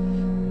it? I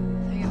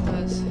think it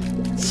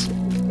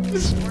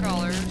 $4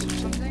 or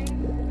something.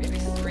 Maybe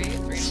three and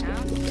a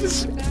half.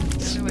 Something like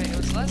that. No, wait, it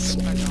was less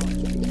than $5.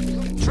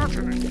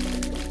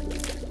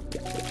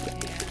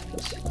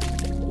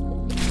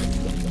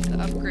 And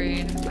the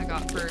upgrade I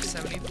got for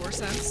 74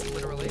 cents,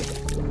 literally.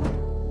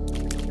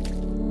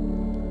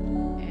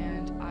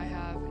 And I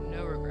have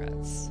no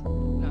regrets.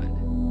 None.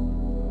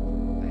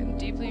 I am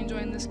deeply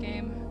enjoying this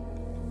game.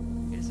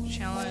 It is a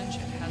challenge.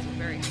 It has a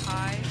very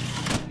high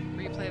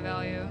replay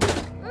value.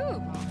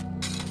 Ooh!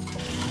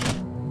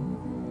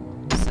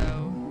 So,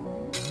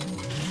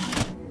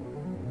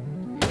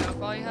 you know,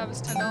 if all you have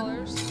is $10,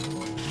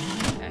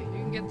 yeah, you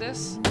can get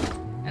this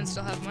and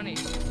still have money.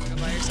 Go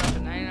buy yourself a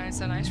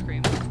 99-cent ice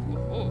cream.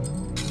 Ooh.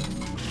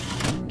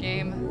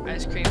 Game,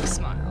 ice cream,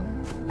 smile.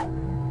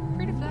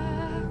 Pretty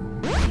fly.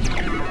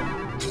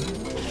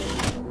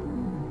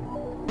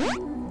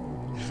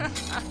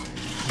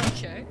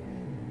 Okay.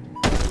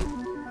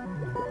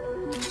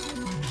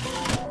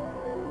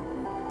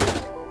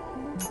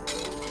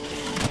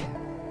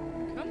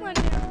 Come on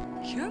now.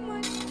 Come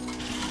on.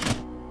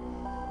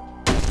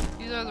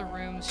 These are the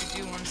rooms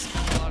you do want to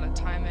spend a lot of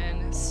time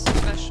in,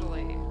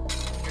 especially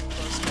when you're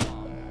close to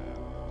mom.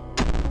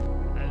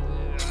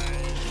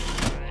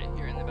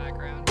 You're in the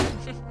background.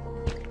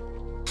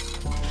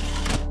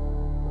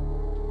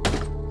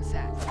 What's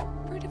that?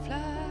 Pretty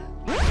fly.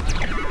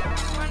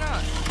 Why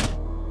not?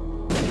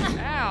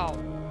 Ow!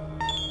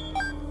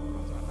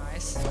 That's not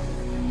nice. Okay,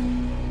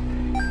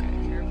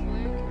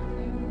 carefully,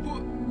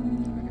 carefully.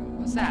 There we go.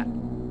 What's that?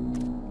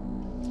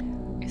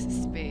 Ace of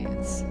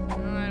spades.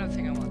 No, I don't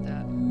think I want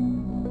that.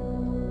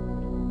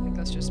 I think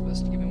that's just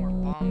supposed to give me more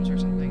bombs or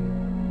something.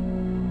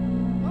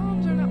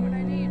 Bombs are not what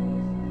I need.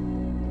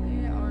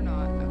 They are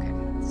not. Okay,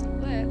 so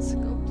let's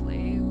go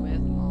play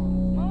with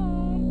Mom.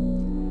 Mom!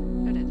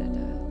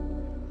 Da-da-da-da.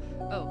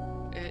 Oh,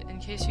 in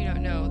case you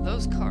don't know,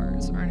 those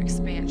cards are an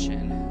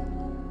expansion.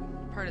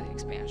 Part of the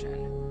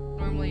expansion.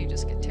 Normally you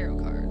just get tarot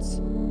cards.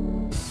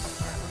 Alright,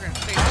 we're gonna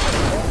face it.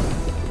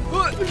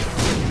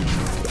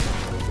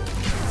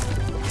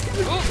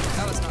 Oh,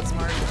 that was not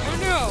smart. Oh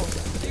no!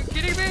 Are you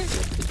kidding me?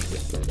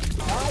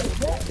 Oh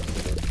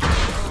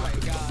my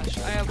gosh,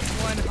 I have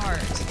one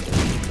heart.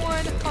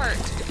 One heart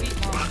to defeat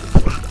Mom.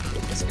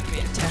 It's gonna be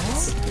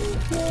intense. It's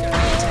gonna be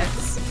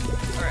intense.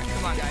 Alright,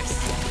 come on guys.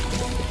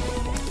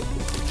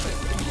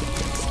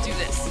 Let's do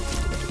this.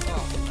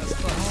 Oh, that was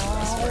close. That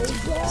was far too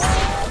close.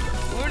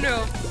 Oh no!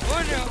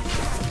 Oh no!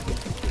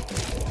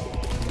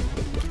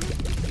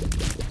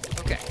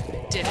 Okay,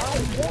 did it.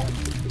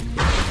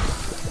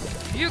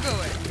 You go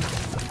in.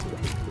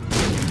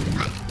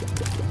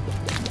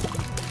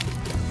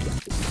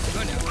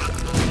 Oh no.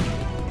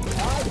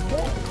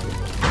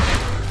 Okay,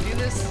 do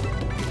this.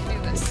 Do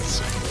this.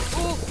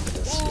 Oh!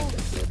 Oh!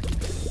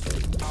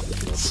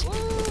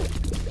 Oh!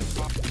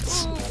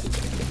 Oh!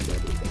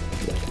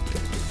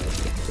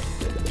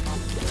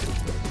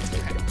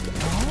 Okay.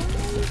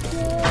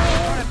 Oh,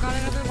 I've got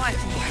another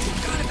life. Oh, I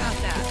forgot about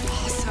that.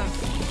 Awesome.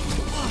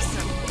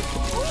 Awesome.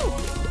 Woo!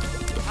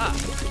 Ah.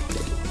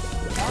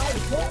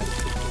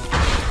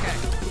 Okay.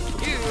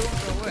 You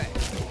go away.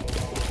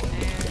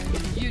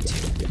 And you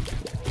two.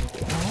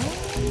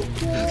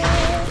 Okay.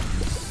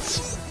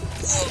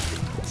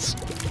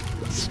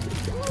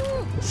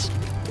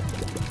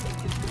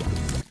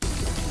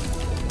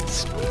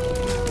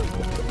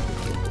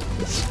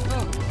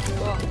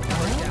 Oh, that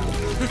worked out.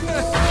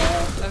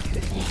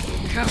 Okay.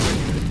 Come on.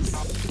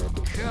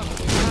 Come on.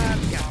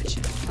 I've got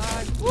you.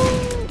 Woo!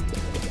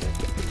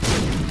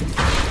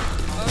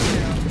 Oh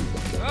no.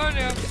 Oh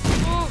no.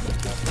 Oh!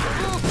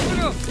 Oh,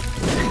 no!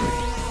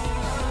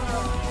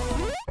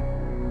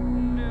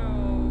 No.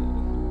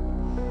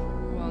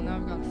 Well, now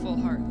I've got a full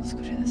heart. Let's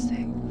go do this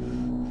thing.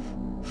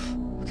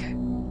 Okay.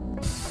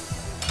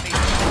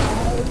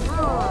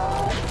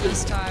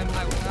 This time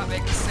I will not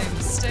make the same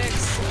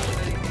mistakes. I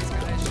think these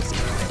guys just go.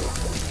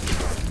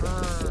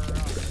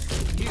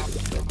 You.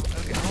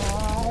 Okay.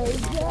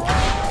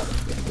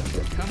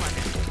 Come on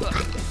now. Look.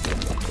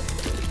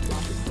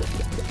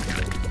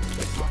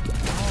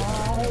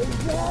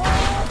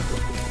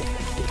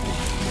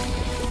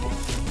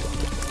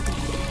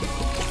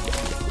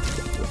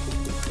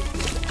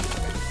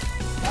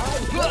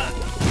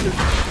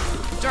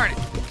 Darn it.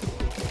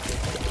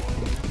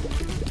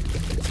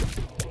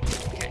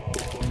 Okay.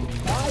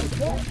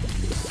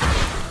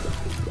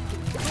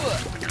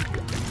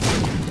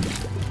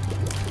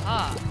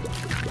 Ah.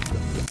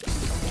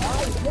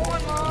 Come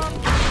on, Mom.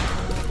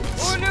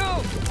 Oh no!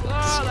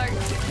 Ah, like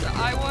the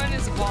I1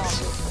 is a bomb.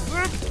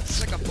 It's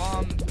like a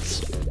bomb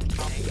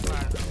thing. I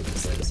don't know what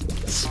this is.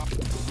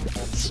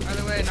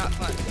 Either way, not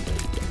fun.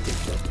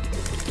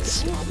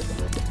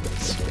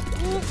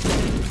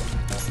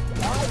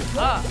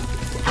 Ah!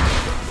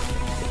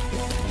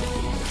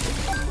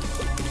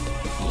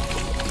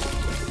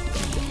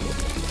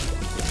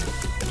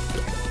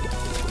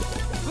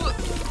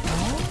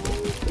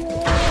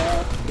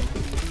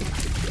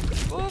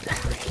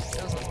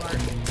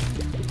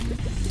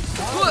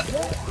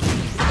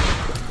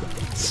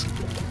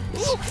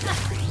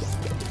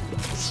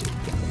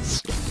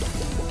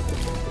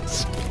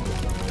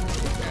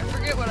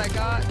 what I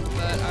got,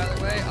 but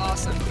either way,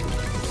 awesome.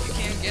 You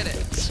can get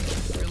it.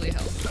 Really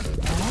help.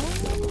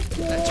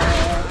 That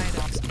charges for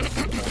items.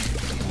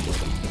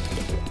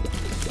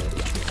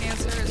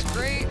 Cancer is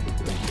great.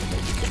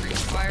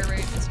 Increased fire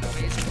rate is an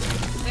amazing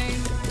thing.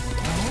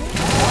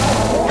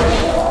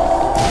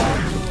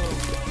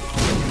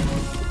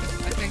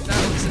 I think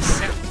that was a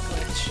sound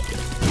glitch.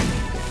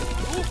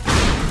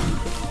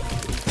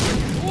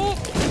 Ooh.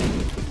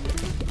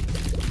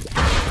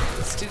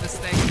 Let's do this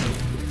thing.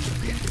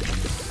 Okay.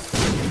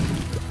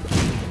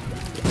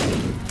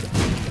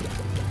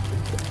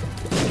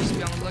 Just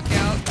be on the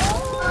lookout.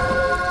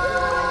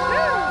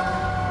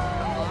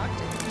 Unlocked.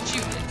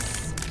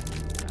 Judas.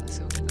 Let's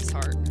go get this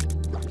heart.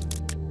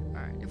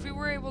 Alright, if we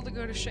were able to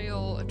go to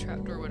Shale, a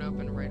trapdoor would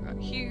open right about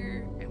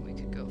here, and we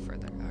could go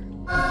further.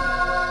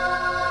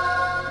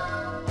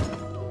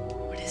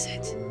 What is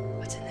it?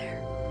 What's in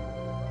there?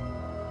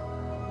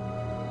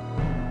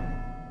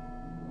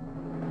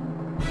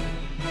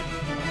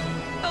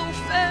 Oh,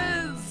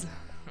 Fez!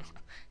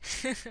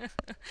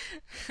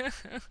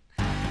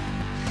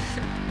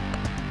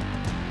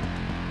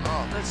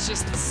 Oh, that's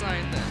just the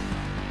sign that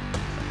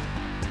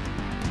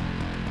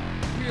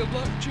we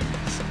unlocked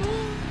Judas.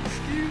 Oh,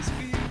 excuse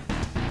me.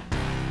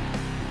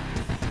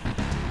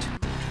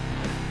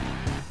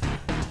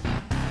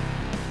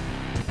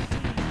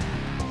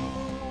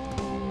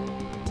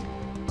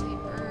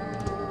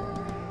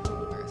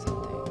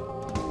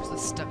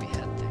 Stubby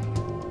head thing.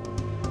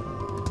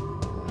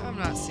 I'm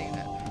not seeing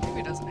it. Maybe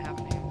it doesn't have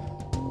a name.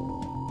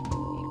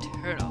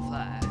 Eternal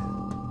fly.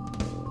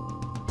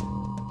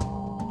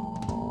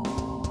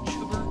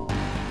 Chuber.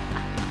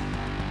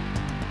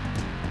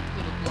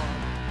 Little blob.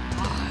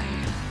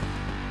 Eye.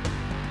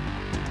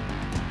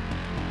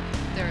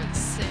 There are the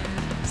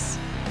sins.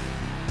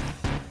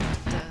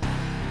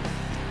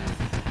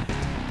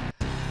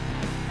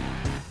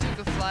 Duke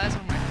of Fly is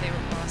one of my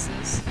favorite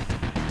bosses.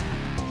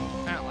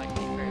 I don't like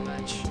me very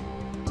much.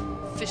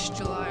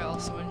 Fistula I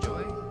also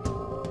enjoy.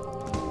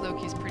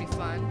 Loki's pretty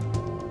fun.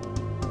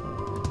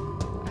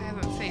 I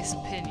haven't faced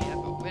Pin yet,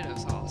 but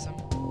Widow's awesome.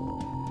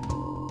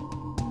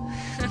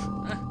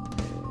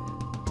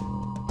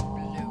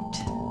 Bloat.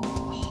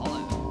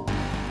 Hollow.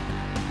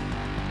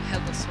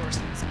 Headless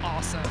Horseman's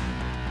awesome. I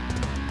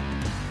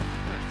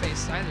haven't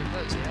faced either of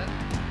those yet.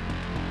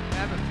 I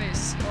haven't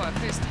faced... Oh, I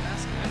faced the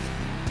Mask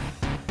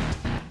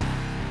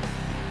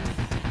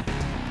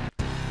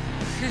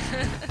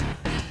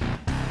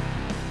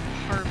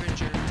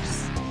Harbingers.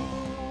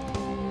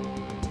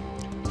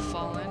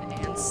 Fallen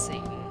and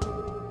Satan.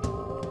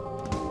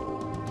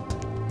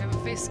 I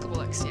haven't faced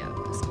Skrillex yet,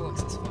 but Skrillex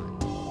is fun.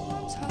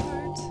 Mom's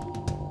heart.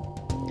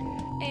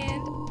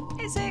 And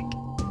Isaac.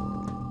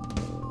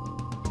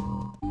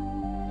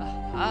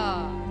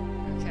 Aha!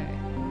 Okay.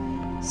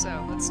 So,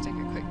 let's take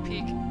a quick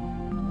peek.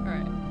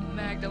 Alright,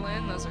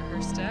 Magdalene, those are her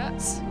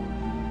stats.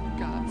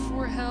 Got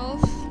 4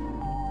 health,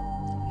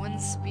 1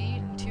 speed,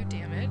 and 2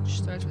 damage.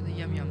 Starts with a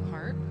Yum Yum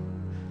heart.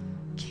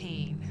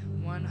 Kane,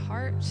 1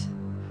 heart,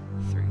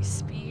 3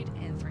 speed,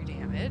 and 3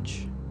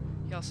 damage.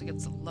 He also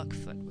gets the luck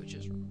foot, which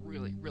is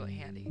really, really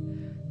handy.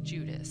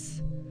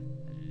 Judas,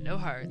 no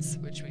hearts,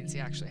 which means he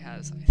actually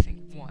has, I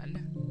think,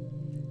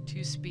 1.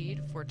 2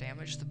 speed, 4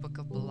 damage, the Book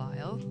of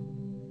Belial.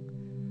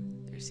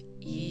 There's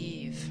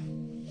Eve.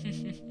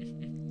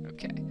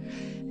 Okay.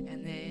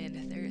 And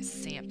then there's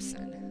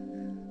Samson.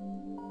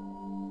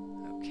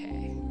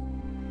 Okay.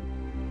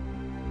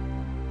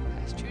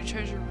 Has 2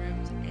 treasure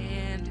rooms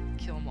and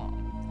kill them all.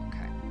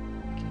 Okay.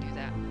 We can do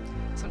that.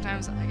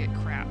 Sometimes I get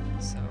crap,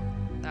 so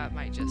that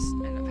might just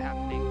end up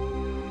happening.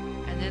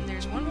 And then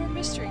there's one more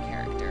mystery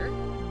character,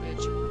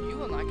 which you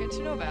will not get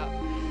to know about.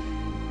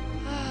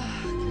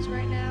 Because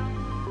right now,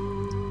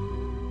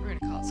 we're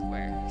gonna call it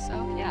square. So,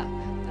 yeah,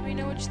 let me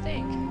know what you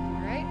think,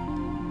 alright?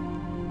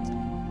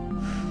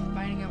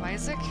 Binding of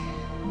Isaac.